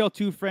if you tell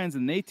two friends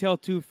and they tell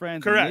two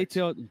friends, and they Correct.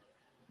 tell,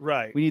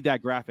 right. we need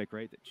that graphic,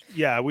 right?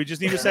 Yeah, we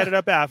just need to set it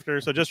up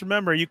after. So just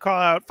remember, you call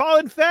out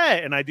Fallen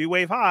Fett, and I do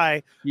wave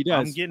hi. He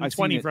does. I'm getting I've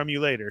 20 seen it. from you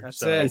later. That's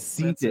so it. I've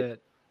seen That's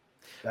it.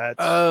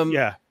 That's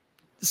yeah.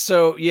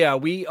 So yeah,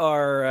 we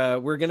are.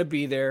 We're going to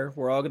be there.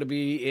 We're all going to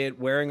be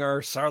wearing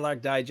our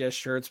Sarlacc Digest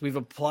shirts. We've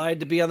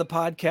applied to be on the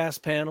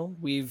podcast panel.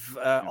 We've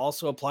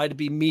also applied to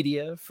be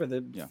media for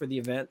the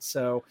event.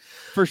 So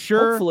For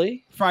sure,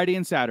 hopefully Friday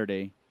and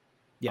Saturday.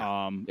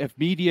 Yeah. If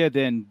media,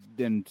 then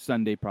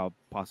Sunday,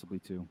 possibly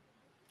too.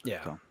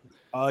 Yeah.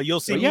 So. You'll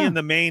see But me yeah. in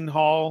the main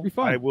hall. Be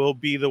fun. I will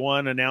be the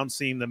one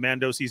announcing the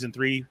Mando season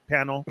 3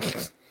 panel.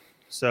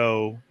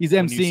 So He's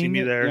when you see emceeing me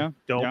it, there,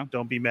 yeah.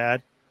 don't be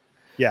mad.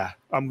 Yeah,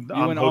 I'm You and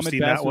Ahmed hosting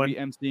Bass that will one. be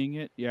emceeing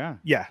it. Yeah.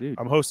 Yeah, Dude.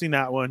 I'm hosting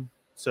that one.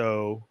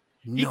 So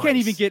He can't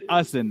even get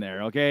us in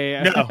there. Okay.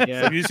 no,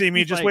 if you see me,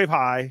 He's just like, wave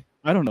hi.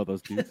 I don't know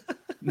those dudes.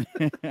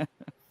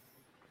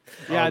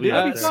 Yeah, I'll dude,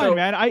 that'd there. be fun,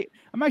 man.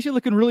 I'm actually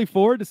looking really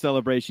forward to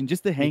Celebration,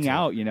 just to hang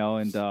out,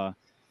 and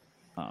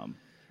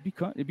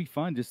it'd be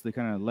fun just to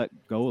kind of let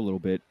go a little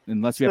bit.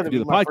 Unless we have to do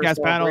the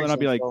podcast panel, then I'll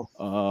be like,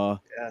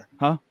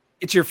 huh?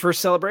 It's your first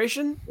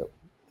celebration?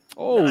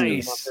 Oh,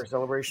 Nice. My first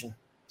celebration.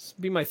 This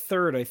will be my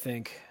third, I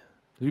think.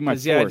 It'd be my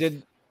 'Cause, yeah, I fourth.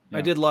 did. I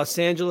Yeah. did Los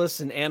Angeles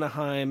and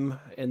Anaheim,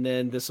 and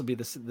then this will be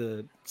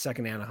the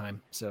second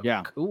Anaheim. So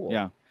Yeah, cool.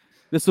 Yeah,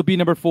 this will be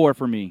number 4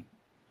 for me.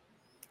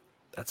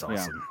 That's Yeah.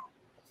 awesome.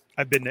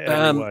 I've been to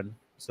everyone.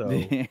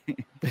 So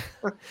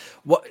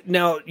What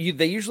now?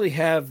 They usually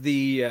have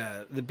the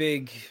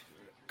big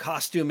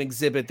costume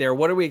exhibit there.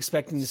 What are we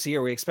expecting to see?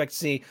 Are we expecting to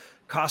see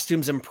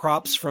costumes and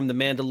props from the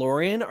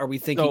Mandalorian? Are we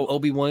thinking So-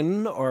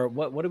 Obi-Wan, or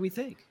what do we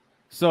think?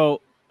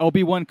 So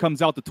Obi-Wan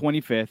comes out the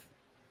 25th.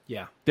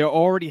 Yeah. They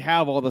already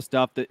have all the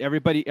stuff that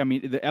everybody. I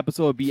mean, the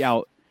episode will be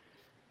out.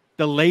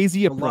 The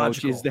lazy approach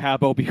is logical. to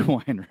have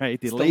Obi-Wan, right?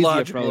 It's the lazy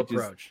logical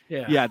approach.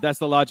 Yeah. Yeah, that's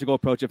the logical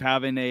approach of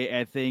having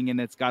a thing,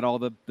 and it's got all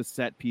the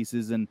set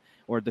pieces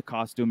or the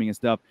costuming and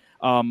stuff.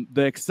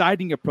 The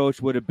exciting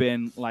approach would have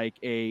been like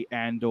a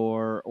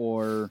Andor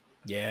or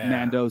Yeah.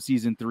 Mando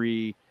season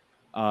 3,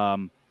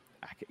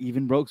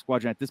 even Rogue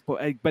Squadron at this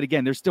point. But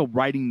again, they're still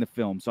writing the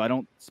film, so I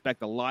don't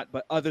expect a lot.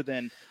 But other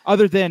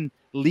than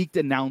leaked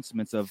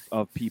announcements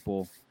of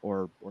people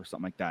or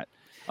something like that.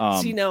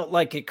 See, now,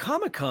 like at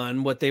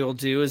Comic-Con, what they will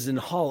do is in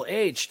Hall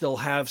H, they'll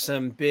have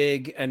some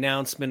big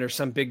announcement or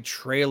some big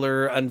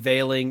trailer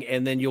unveiling,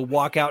 and then you'll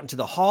walk out into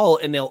the hall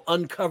and they'll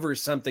uncover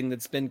something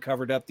that's been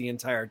covered up the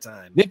entire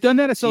time. They've done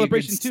that at So you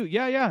could Celebration too.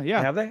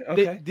 Yeah. Have they?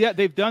 Okay.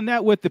 They've done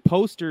that with the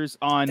posters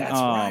on. That's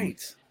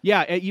right.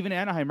 Yeah, even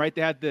Anaheim, right?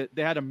 They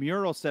had a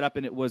mural set up,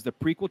 and it was the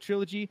prequel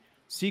trilogy,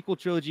 sequel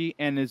trilogy,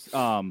 and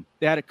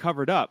they had it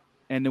covered up.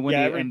 And then when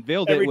they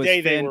unveiled it, every it was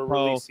day they Finn, were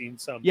Poe. releasing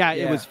something. Yeah,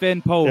 it was Finn,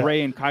 Poe, Yeah.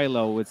 Rey, and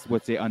Kylo. Was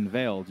what they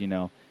unveiled,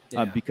 Yeah.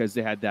 because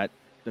they had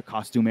the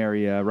costume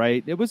area,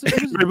 right? It was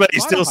Everybody a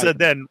lot still of said hype.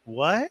 then,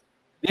 what?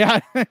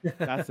 Yeah,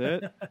 that's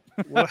it.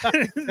 What?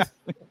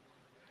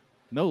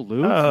 No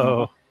Luke.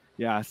 Oh.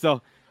 Yeah.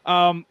 So,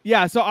 so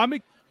I'm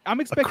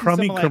expecting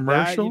crummy something like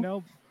commercial?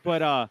 that,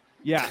 But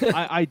yeah,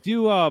 I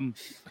do.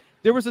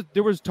 There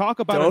was talk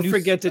about. Don't a new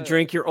forget to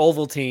drink your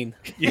Ovaltine.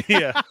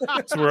 Yeah.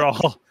 So we're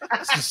all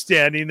just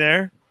standing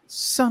there.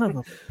 Son of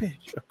a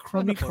bitch. A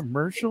crummy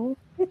commercial?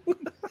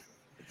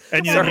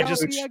 And then you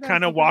just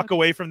kind of walk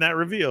away from that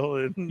reveal.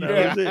 And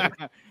that was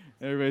it.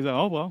 Everybody's like,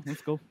 oh well,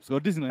 let's go to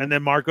Disneyland. And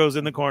then Marco's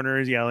in the corner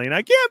is yelling,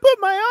 I can't put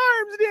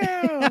my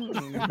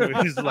arms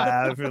down. He's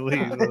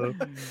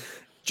laughing.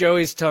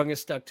 Joey's tongue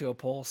is stuck to a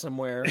pole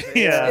somewhere.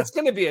 Yeah. It's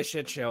going to be a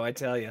shit show, I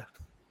tell you.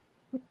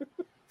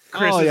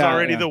 Chris Oh, is yeah,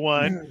 already yeah. the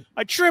one.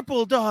 I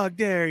triple dog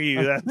dare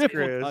you. That's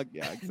Chris.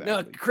 Yeah, exactly.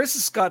 No, Chris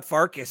is Scott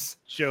Farkas.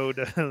 Showed.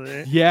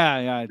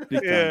 Yeah, big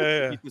time.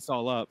 Yeah. Keep this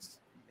all up.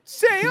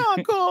 Say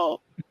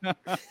uncle.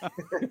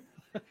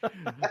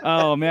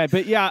 Oh man,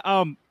 but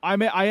yeah,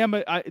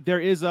 there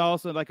is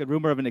also like a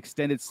rumor of an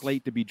extended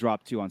slate to be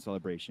dropped too on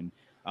Celebration,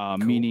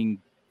 meaning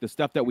the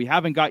stuff that we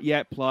haven't got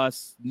yet,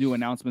 plus new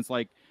announcements.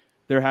 Like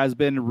there has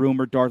been a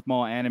rumored Darth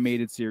Maul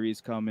animated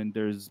series coming.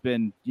 There's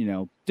been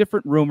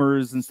different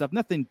rumors and stuff.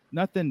 Nothing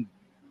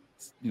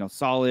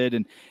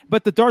solid.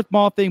 But the Darth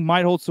Maul thing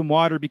might hold some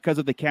water because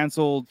of the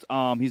canceled.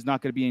 He's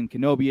not going to be in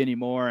Kenobi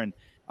anymore, and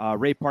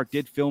Ray Park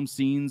did film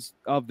scenes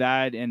of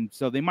that, and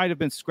so they might have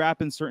been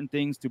scrapping certain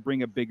things to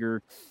bring a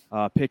bigger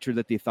picture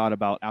that they thought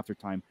about after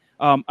time.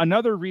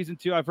 Another reason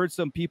too, I've heard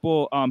some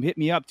people hit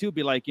me up too,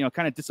 be like,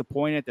 kind of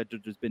disappointed that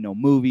there's been no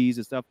movies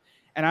and stuff.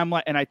 And I'm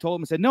like, and I told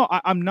them, I said, no,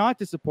 I'm not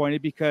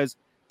disappointed because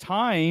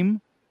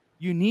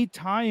you need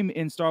time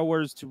in Star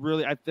Wars to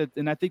really,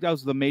 and I think that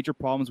was the major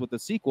problems with the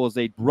sequels.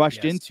 They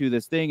rushed into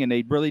this thing and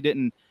they really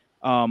didn't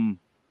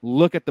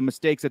look at the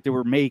mistakes that they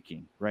were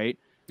making, right?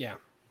 Yeah.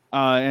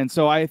 And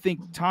so I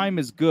think time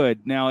is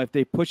good. Now, if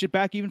they push it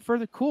back even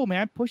further, cool,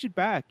 man, push it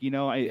back,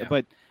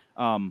 but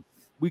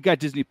we got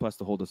Disney Plus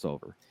to hold us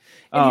over.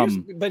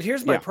 But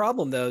here's my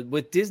problem though,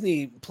 with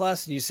Disney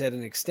Plus, you said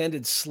an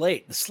extended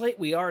slate. The slate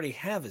we already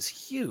have is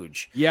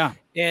huge. Yeah.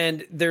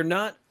 And they're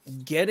not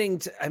getting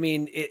to, I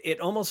mean, it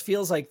almost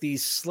feels like the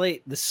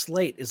slate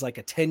is like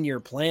a 10-year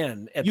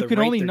plan at you the can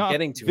rate only they're knock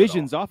getting to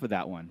Visions off of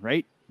that one,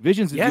 right?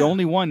 Visions is the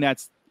only one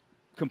that's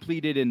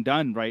completed and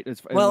done, right?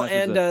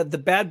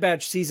 The Bad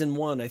Batch season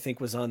 1, I think,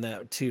 was on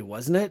that too,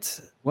 wasn't it?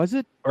 Was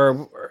it?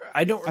 Or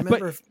I don't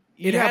remember if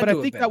it had but to I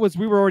have think been. that was,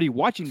 we were already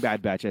watching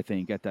Bad Batch, I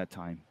think, at that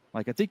time.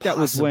 Like, I think that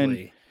was when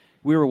Possibly.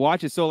 we were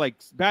watching. So, like,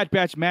 Bad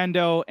Batch,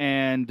 Mando,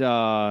 and,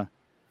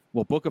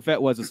 Book of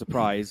Fett was a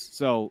surprise.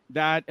 So,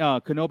 that,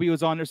 Kenobi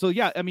was on there. So,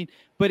 yeah, I mean,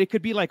 but it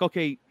could be like,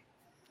 okay,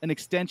 an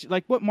extension,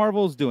 like what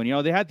Marvel's doing.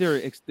 They had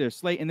their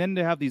slate, and then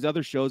they have these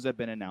other shows that have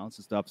been announced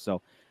and stuff.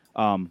 So,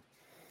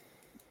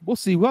 we'll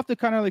see. We'll have to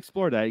kind of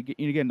explore that.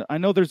 Again, I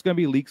know there's going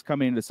to be leaks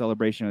coming into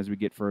Celebration as we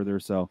get further.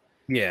 So,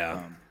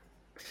 yeah.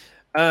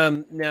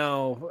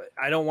 Now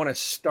I don't want to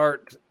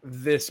start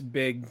this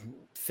big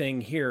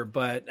thing here,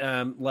 but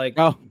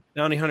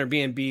Bounty Hunter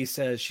B&B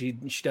says she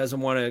doesn't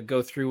want to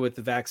go through with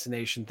the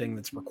vaccination thing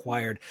that's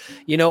required.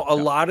 A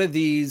lot of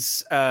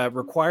these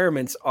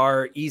requirements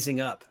are easing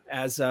up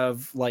as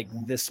of like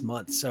this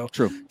month. So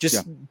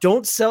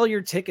don't sell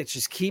your tickets.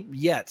 Just keep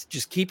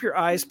your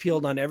eyes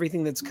peeled on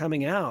everything that's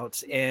coming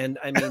out. And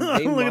I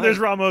mean, look at this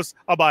Ramos.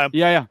 I'll buy them.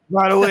 Yeah.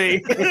 Right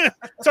away.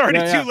 It's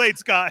already too late,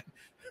 Scott.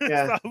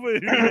 Yeah.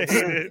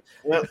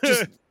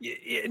 Just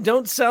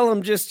don't sell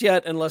them just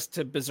yet, unless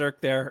to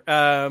Berserk there,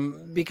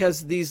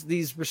 because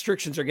these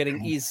restrictions are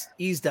getting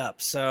eased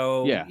up.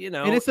 So and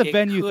it's a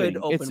venue thing.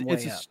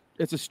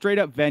 It's a straight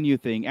up venue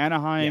thing.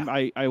 Anaheim,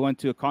 I went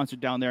to a concert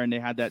down there, and they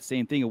had that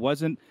same thing. It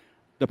wasn't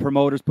the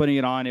promoters putting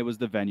it on; it was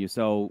the venue.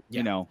 So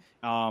as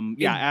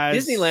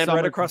Disneyland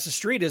right across the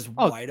street is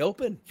wide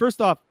open. First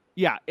off,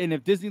 and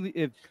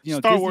if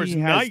Star Wars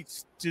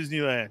Nights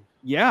Disneyland,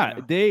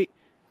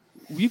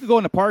 you could go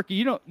in the park.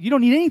 You don't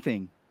need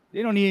anything.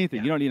 They don't need anything.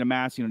 Yeah. You don't need a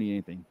mask. You don't need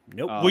anything.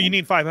 Nope. Well, you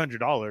need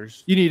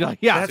 $500. You need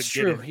that's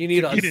true. You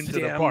need to get into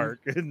the park,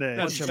 and then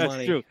that's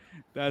true.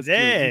 That's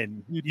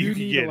then true. You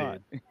can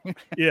get it.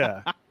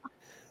 Yeah.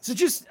 So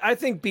I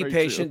think be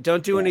patient.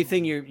 Don't do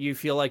anything you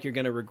feel like you're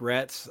going to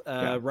regret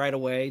right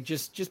away.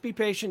 Just be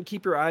patient.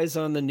 Keep your eyes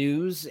on the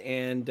news,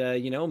 and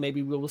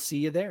maybe we will see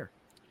you there.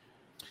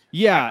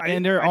 Yeah,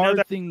 and there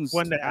are things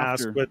one to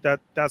ask, but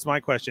that's my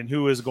question.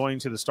 Who is going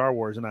to the Star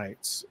Wars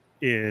Nights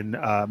in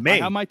May?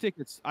 I have my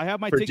tickets.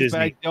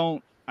 Disney.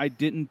 But I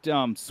didn't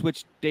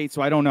switch dates,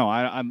 so I don't know.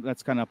 I'm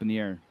that's kind of up in the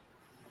air.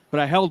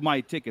 But I held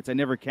my tickets. I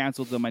never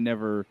canceled them. I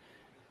never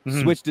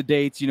switched the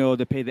dates.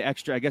 To pay the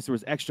extra. I guess there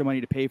was extra money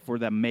to pay for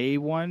the May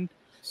one,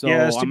 so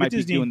I might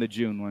be doing the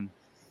June one.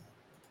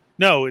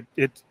 No,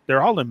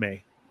 they're all in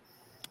May.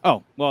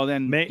 Oh well,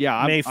 then May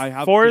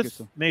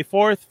 4th, May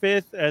 4th,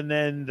 5th, and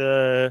then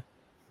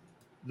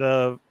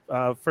the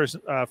first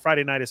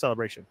Friday night of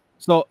Celebration.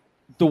 So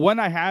the one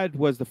I had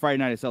was the Friday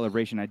night of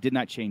Celebration. I did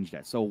not change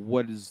that. So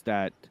what does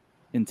that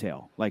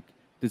entail? Like,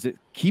 does it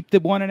keep the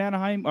one in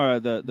Anaheim or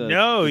the?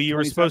 No, you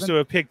were supposed to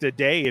have picked a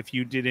day if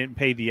you didn't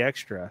pay the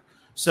extra.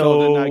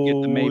 So then I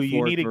get the May 4th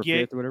you need to or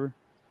get 5th or whatever.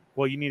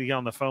 Well, you need to get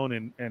on the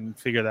phone and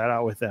figure that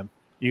out with them.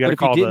 You got to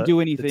call. If you didn't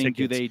do anything,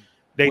 do they?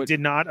 They did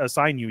not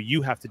assign you.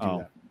 You have to do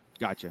that.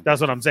 Gotcha. That's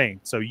what I'm saying.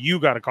 So you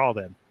got to call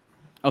them.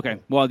 Okay.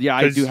 Well, yeah,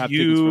 I do have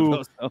tickets for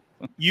those. So.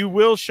 You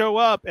will show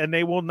up, and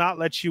they will not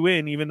let you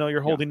in, even though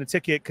you're holding a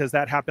ticket, because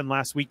that happened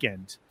last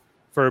weekend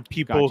for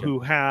people who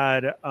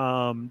had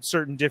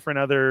certain different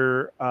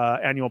other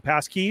annual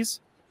pass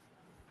keys.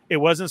 It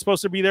wasn't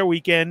supposed to be their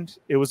weekend.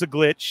 It was a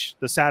glitch.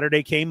 The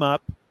Saturday came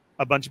up.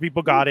 A bunch of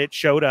people got it,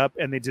 showed up,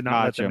 and they did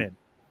not let them in.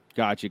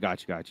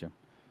 Gotcha.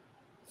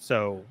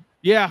 So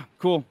Yeah,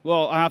 cool.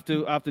 Well, I have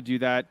to do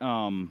that.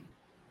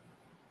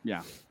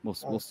 Yeah,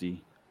 we'll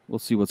see. We'll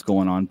see what's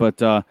going on.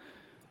 But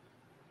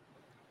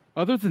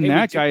other than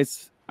that,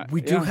 guys,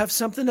 we do have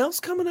something else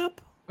coming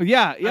up.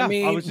 Yeah. I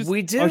mean, I was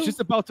do. just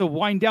about to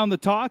wind down the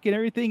talk and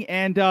everything.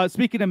 And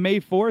speaking of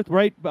May 4th,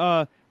 right,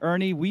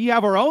 Ernie, we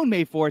have our own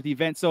May 4th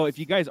event. So if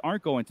you guys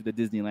aren't going to the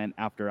Disneyland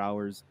After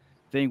Hours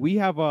thing, we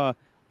have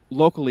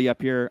locally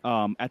up here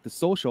at the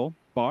Social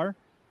Bar.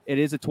 It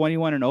is a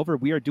 21 and over.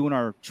 We are doing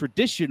our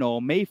traditional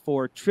May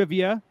 4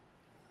 trivia.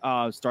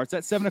 Starts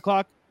at 7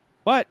 o'clock.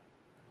 But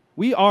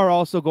we are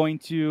also going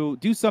to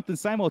do something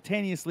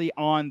simultaneously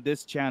on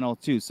this channel,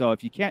 too. So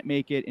if you can't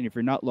make it and if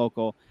you're not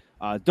local,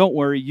 don't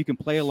worry. You can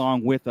play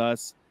along with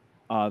us,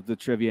 the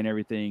trivia and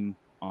everything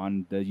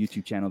on the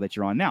YouTube channel that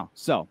you're on now.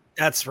 So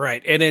that's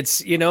right. And it's,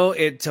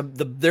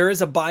 there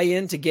is a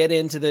buy-in to get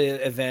into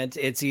the event.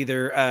 It's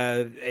either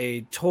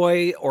a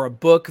toy or a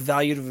book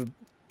valued of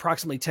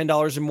approximately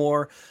 $10 or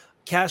more.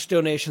 Cash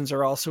donations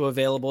are also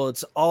available.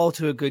 It's all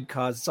to a good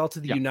cause. It's all to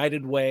the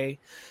United Way.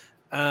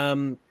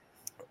 I'm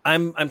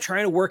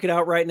trying to work it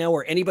out right now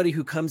where anybody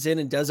who comes in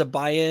and does a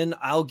buy-in,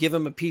 I'll give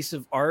them a piece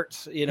of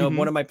art,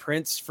 one of my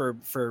prints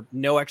for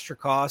no extra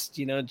cost,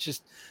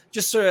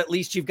 just so at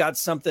least you've got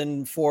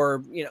something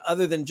for,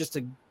 other than just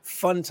a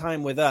fun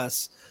time with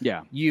us.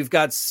 Yeah. You've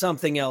got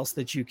something else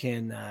that you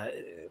can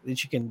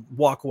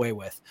walk away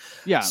with.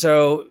 Yeah.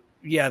 So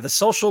the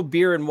Social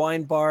Beer and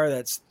Wine Bar,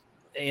 that's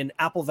in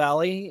Apple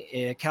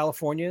Valley,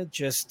 California,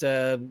 just,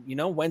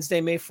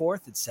 Wednesday, May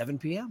 4th at 7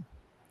 p.m.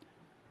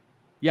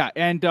 Yeah.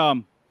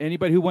 And,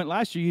 anybody who went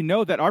last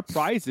year, that our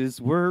prizes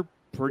were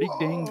pretty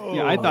dang.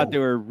 Yeah, I thought they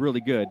were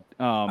really good.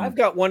 I've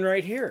got one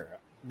right here.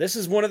 This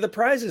is one of the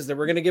prizes that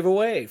we're going to give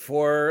away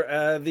for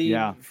the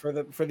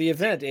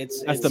event.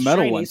 That's the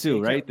metal one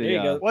too, right? There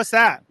you go. What's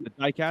that? The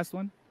diecast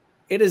one.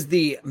 It is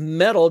the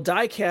metal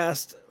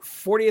diecast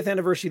 40th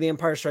anniversary of The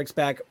Empire Strikes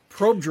Back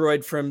probe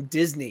droid from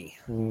Disney.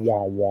 I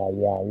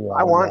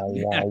want.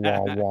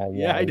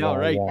 Yeah, I know,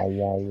 right?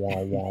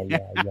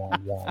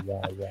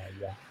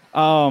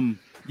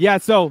 Yeah.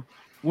 So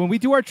when we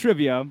do our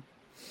trivia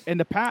in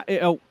the past,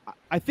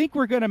 I think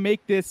we're going to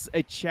make this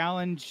a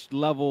challenge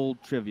level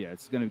trivia.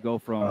 It's going to go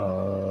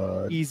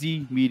from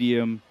easy,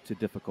 medium to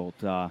difficult.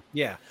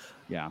 Yeah.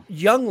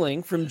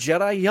 Youngling from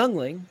Jedi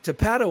Youngling to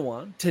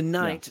Padawan to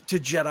Knight to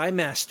Jedi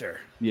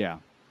Master. Yeah.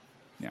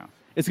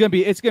 It's going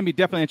to be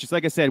definitely interesting.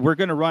 Like I said, we're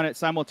going to run it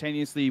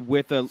simultaneously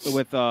with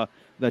the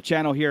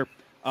channel here.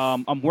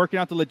 I'm working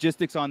out the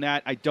logistics on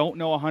that. I don't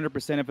know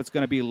 100% if it's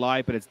going to be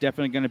live, but it's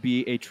definitely going to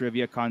be a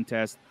trivia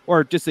contest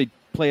or just a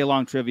play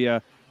along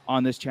trivia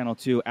on this channel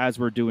too, as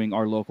we're doing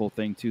our local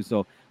thing too.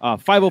 So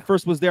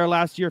 501st was there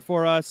last year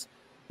for us.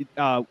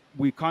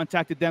 We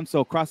contacted them,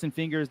 so crossing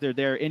fingers they're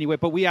there anyway.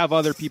 But we have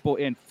other people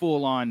in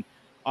full on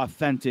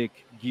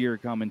authentic gear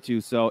coming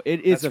too. So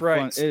it is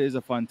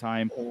a fun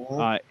time.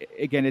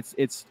 Again,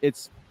 it's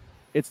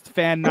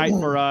fan night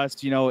for us.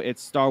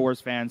 It's Star Wars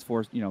fans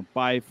for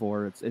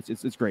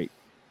it's great.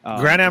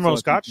 Grand Admiral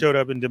Scott showed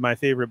up and did my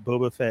favorite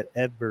Boba Fett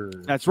ever.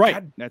 That's right.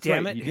 God That's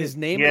damn right. it. His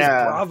name is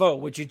Bravo.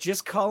 Would you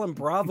just call him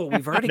Bravo?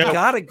 We've already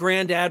got a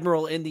Grand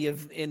Admiral in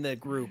the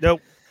group.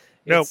 Nope.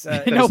 That's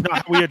not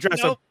how we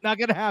address it. Not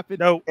gonna happen.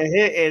 No.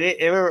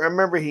 I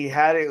remember he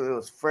had it. It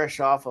was fresh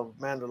off of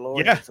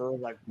Mandalorian, so it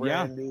was like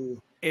brand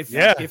new.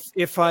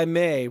 If I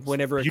may,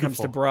 whenever it comes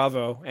to Beautiful.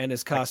 Bravo and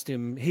his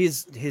costume,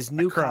 his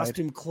new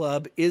costume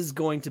club is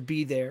going to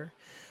be there.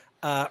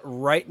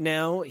 Right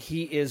now,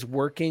 he is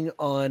working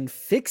on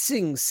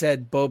fixing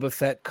said Boba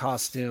Fett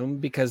costume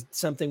because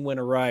something went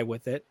awry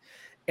with it.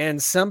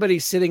 And somebody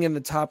sitting in the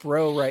top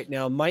row right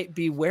now might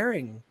be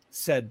wearing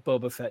said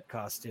Boba Fett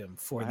costume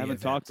for I the haven't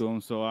event. talked to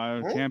him, so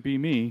it can't be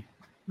me.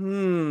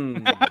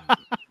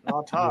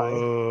 Not Ty.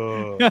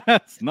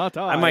 It's not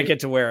Ty. I might get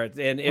to wear it.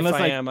 And if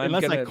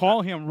I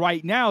call him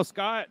right now,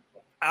 Scott.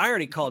 I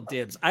already called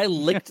dibs. I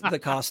licked the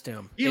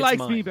costume. He It's likes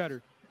mine. me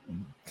better.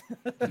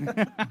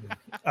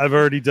 I've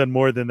already done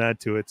more than that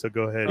to it, so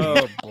go ahead.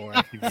 Oh boy.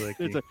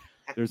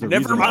 There's a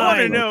Never reason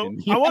mind.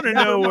 why I want to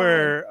know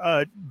where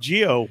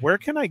Gio, where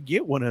can I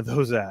get one of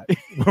those at?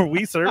 Were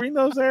we serving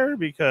those there?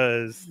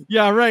 Because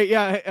Yeah, right.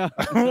 Yeah.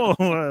 I want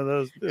one of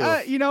those too.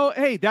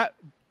 Hey,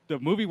 the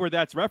movie where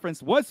that's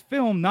referenced was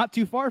filmed not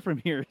too far from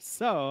here.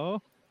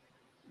 So,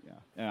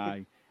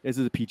 this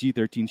is a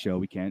PG-13 show.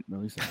 We can't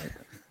really say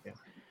it.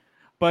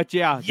 But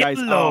yeah, guys.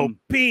 Yellow,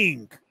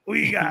 pink.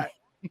 We got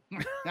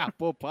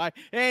apple pie.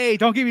 Hey,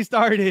 don't get me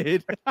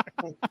started.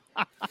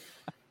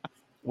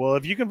 Well,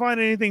 if you can find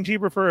anything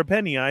cheaper for a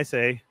penny, I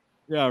say.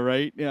 Yeah,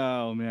 right.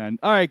 Oh man.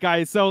 All right,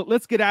 guys. So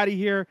let's get out of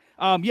here.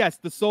 Yes,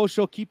 the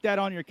social. Keep that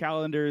on your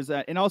calendars,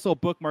 and also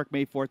bookmark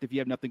May 4th if you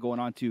have nothing going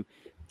on to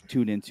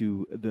tune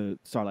into the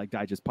Starlight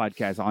Digest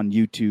podcast on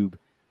YouTube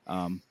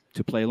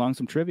to play along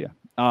some trivia.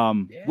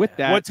 With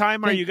that, What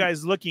time are you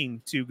guys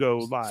looking to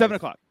go live? 7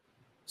 o'clock.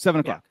 7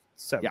 o'clock.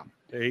 7. Yeah.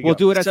 There you We'll go.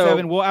 do it at So-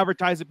 7. We'll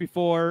advertise it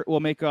before. We'll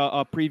make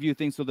a preview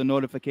thing so the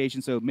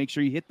notification. So make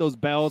sure you hit those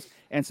bells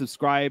and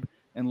subscribe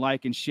and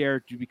like and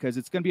share because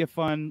it's going to be a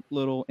fun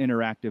little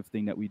interactive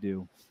thing that we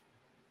do.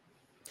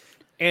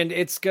 And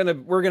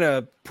we're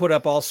gonna put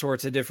up all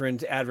sorts of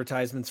different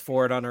advertisements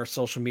for it on our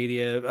social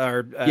media,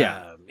 our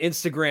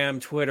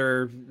Instagram,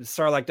 Twitter,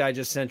 Sarlacc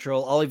Digest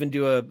Central. I'll even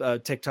do a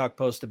TikTok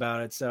post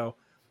about it. So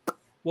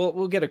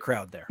we'll get a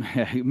crowd there.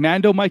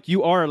 Mando Mike,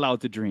 you are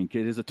allowed to drink.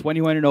 It is a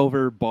 21 and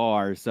over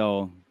bar.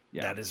 So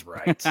yeah, that is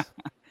right.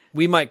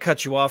 We might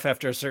cut you off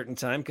after a certain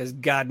time because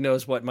God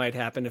knows what might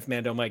happen if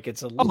Mando Mike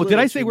gets a little. Oh, did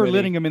I say too we're witty.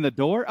 letting him in the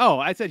door? Oh,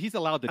 I said he's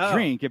allowed to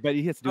drink, but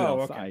he has to do it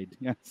outside.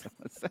 Okay.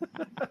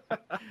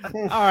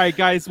 Yeah. All right,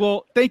 guys.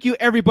 Well, thank you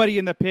everybody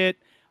in the pit.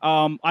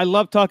 I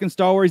love talking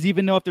Star Wars,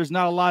 even though if there's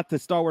not a lot to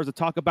Star Wars to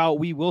talk about,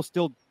 we will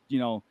still,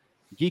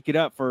 geek it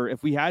up for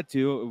if we had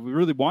to. If we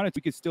really wanted to,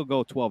 we could still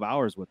go 12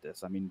 hours with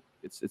this. I mean,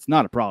 it's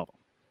not a problem.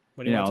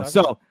 What do you want to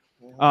so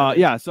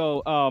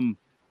talk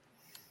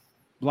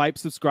like,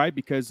 subscribe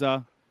because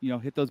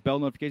hit those bell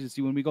notifications to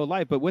see when we go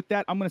live. But with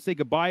that, I'm going to say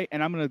goodbye,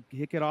 and I'm going to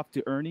kick it off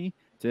to Ernie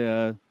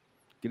to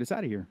get us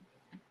out of here.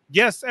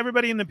 Yes,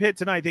 everybody in the pit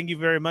tonight, thank you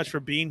very much for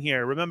being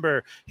here.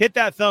 Remember, hit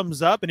that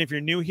thumbs up, and if you're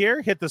new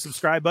here, hit the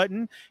subscribe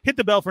button, hit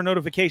the bell for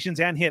notifications,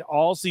 and hit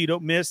all so you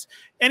don't miss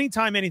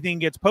anytime anything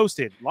gets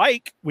posted.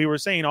 Like we were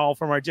saying, all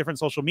from our different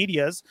social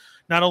medias,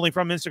 not only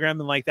from Instagram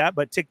and like that,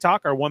 but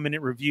TikTok, our 1 minute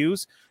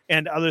reviews,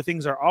 and other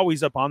things are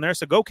always up on there.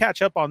 So go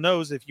catch up on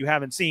those if you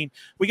haven't seen.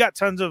 We got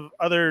tons of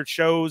other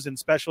shows and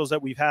specials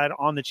that we've had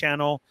on the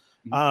channel.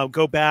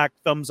 Go back,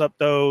 thumbs up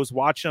those,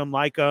 watch them,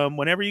 like them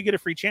whenever you get a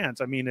free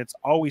chance. I mean, it's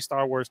always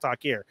Star Wars talk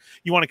here.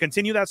 You want to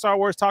continue that Star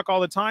Wars talk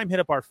all the time, hit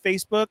up our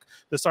Facebook,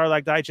 the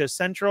Sarlacc Digest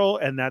Central,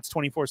 and that's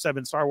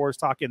 24/7 Star Wars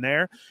talk in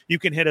there. You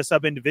can hit us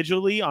up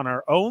individually on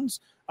our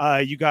owns.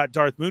 You got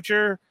Darth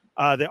Moocher,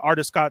 the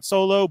Artist Scott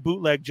Solo,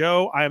 Bootleg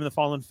Joe, I Am the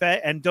Fallen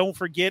Fett, and don't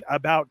forget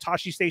about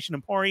Tashi Station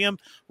Emporium.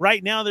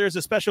 Right now, there's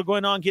a special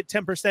going on. Get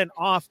 10%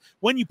 off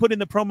when you put in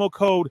the promo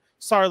code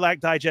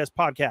Sarlacc Digest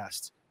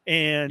Podcast.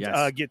 And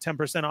get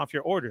 10% off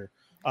your order.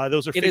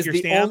 Those are figure stands. It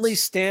is the only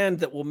stand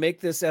that will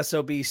make this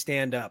SOB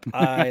stand up.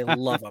 I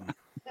love them.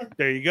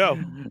 There you go.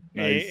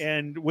 Nice.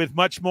 And with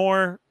much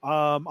more,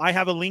 I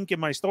have a link in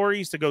my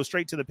stories to go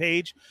straight to the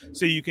page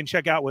so you can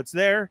check out what's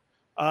there.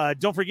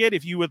 Don't forget,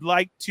 if you would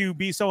like to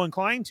be so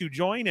inclined to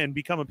join and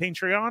become a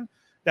Patreon,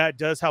 that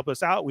does help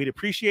us out. We'd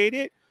appreciate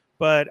it.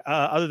 But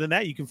other than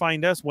that, you can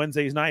find us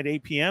Wednesdays night,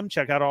 8 p.m.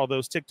 Check out all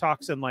those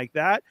TikToks and like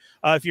that.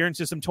 If you're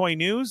into some toy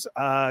news,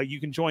 you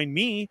can join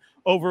me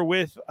over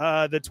with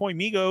the Toy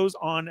Migos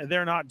on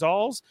They're Not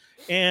Dolls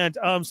and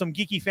some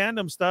geeky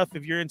fandom stuff.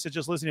 If you're into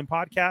just listening to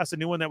podcasts, a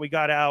new one that we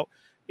got out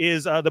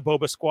is the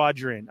Boba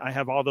Squadron. I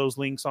have all those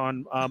links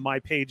on my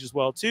page as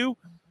well, too.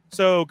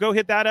 So go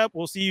hit that up.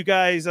 We'll see you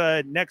guys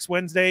next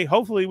Wednesday,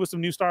 hopefully with some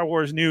new Star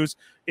Wars news.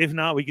 If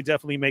not, we could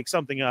definitely make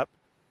something up.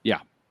 Yeah.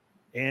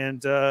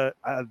 And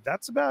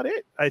that's about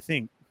it, I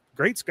think.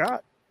 Great,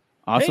 Scott.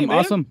 Awesome, Hey,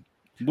 awesome.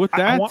 With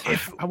that,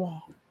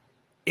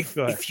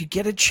 If you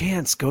get a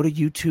chance, go to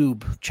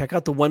YouTube, check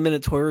out the 1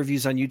 minute toy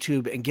reviews on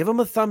YouTube, and give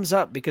them a thumbs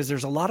up because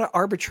there's a lot of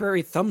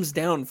arbitrary thumbs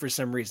down for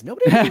some reason.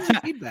 Nobody gives you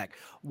feedback.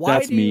 Why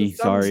That's do you me,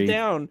 thumbs sorry.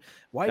 down?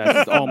 Why do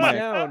That's you all thumbs my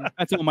down?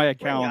 that's all my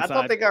accounts. I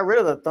thought they got rid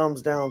of the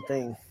thumbs down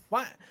thing.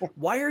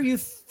 Why are you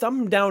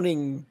thumb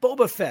downing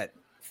Boba Fett?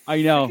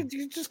 I know.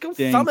 You just go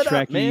Dang thumb it up,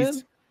 Trekkies. man.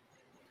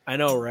 I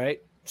know,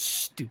 right?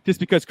 Stupid. Just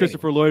because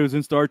Christopher Lloyd was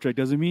in Star Trek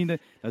doesn't mean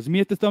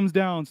it's the thumbs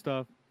down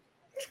stuff.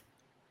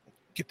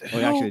 Get the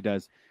Oh, actually, it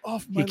does.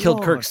 off my He killed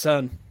lawn. Kirk's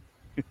son.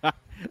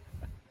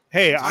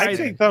 Hey, I Right.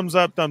 take thumbs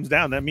up, thumbs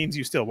down. That means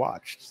you still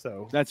watched.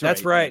 So That's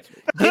That's right.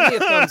 right. Give me a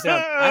thumbs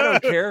up. I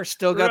don't care.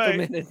 Still got Right. the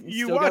minute.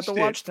 You Still got watched the it.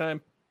 watch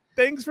time.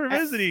 thanks for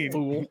visiting.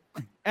 Fool.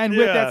 And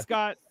with Yeah. that,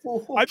 Scott,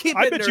 I Keep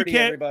bet it you nerdy,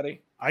 can't.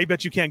 everybody. I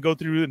bet you can't go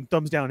through and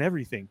thumbs down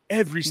everything,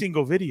 every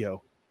single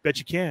video. Bet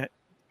you can't.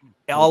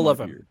 All of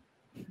them.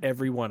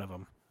 Every one of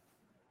them.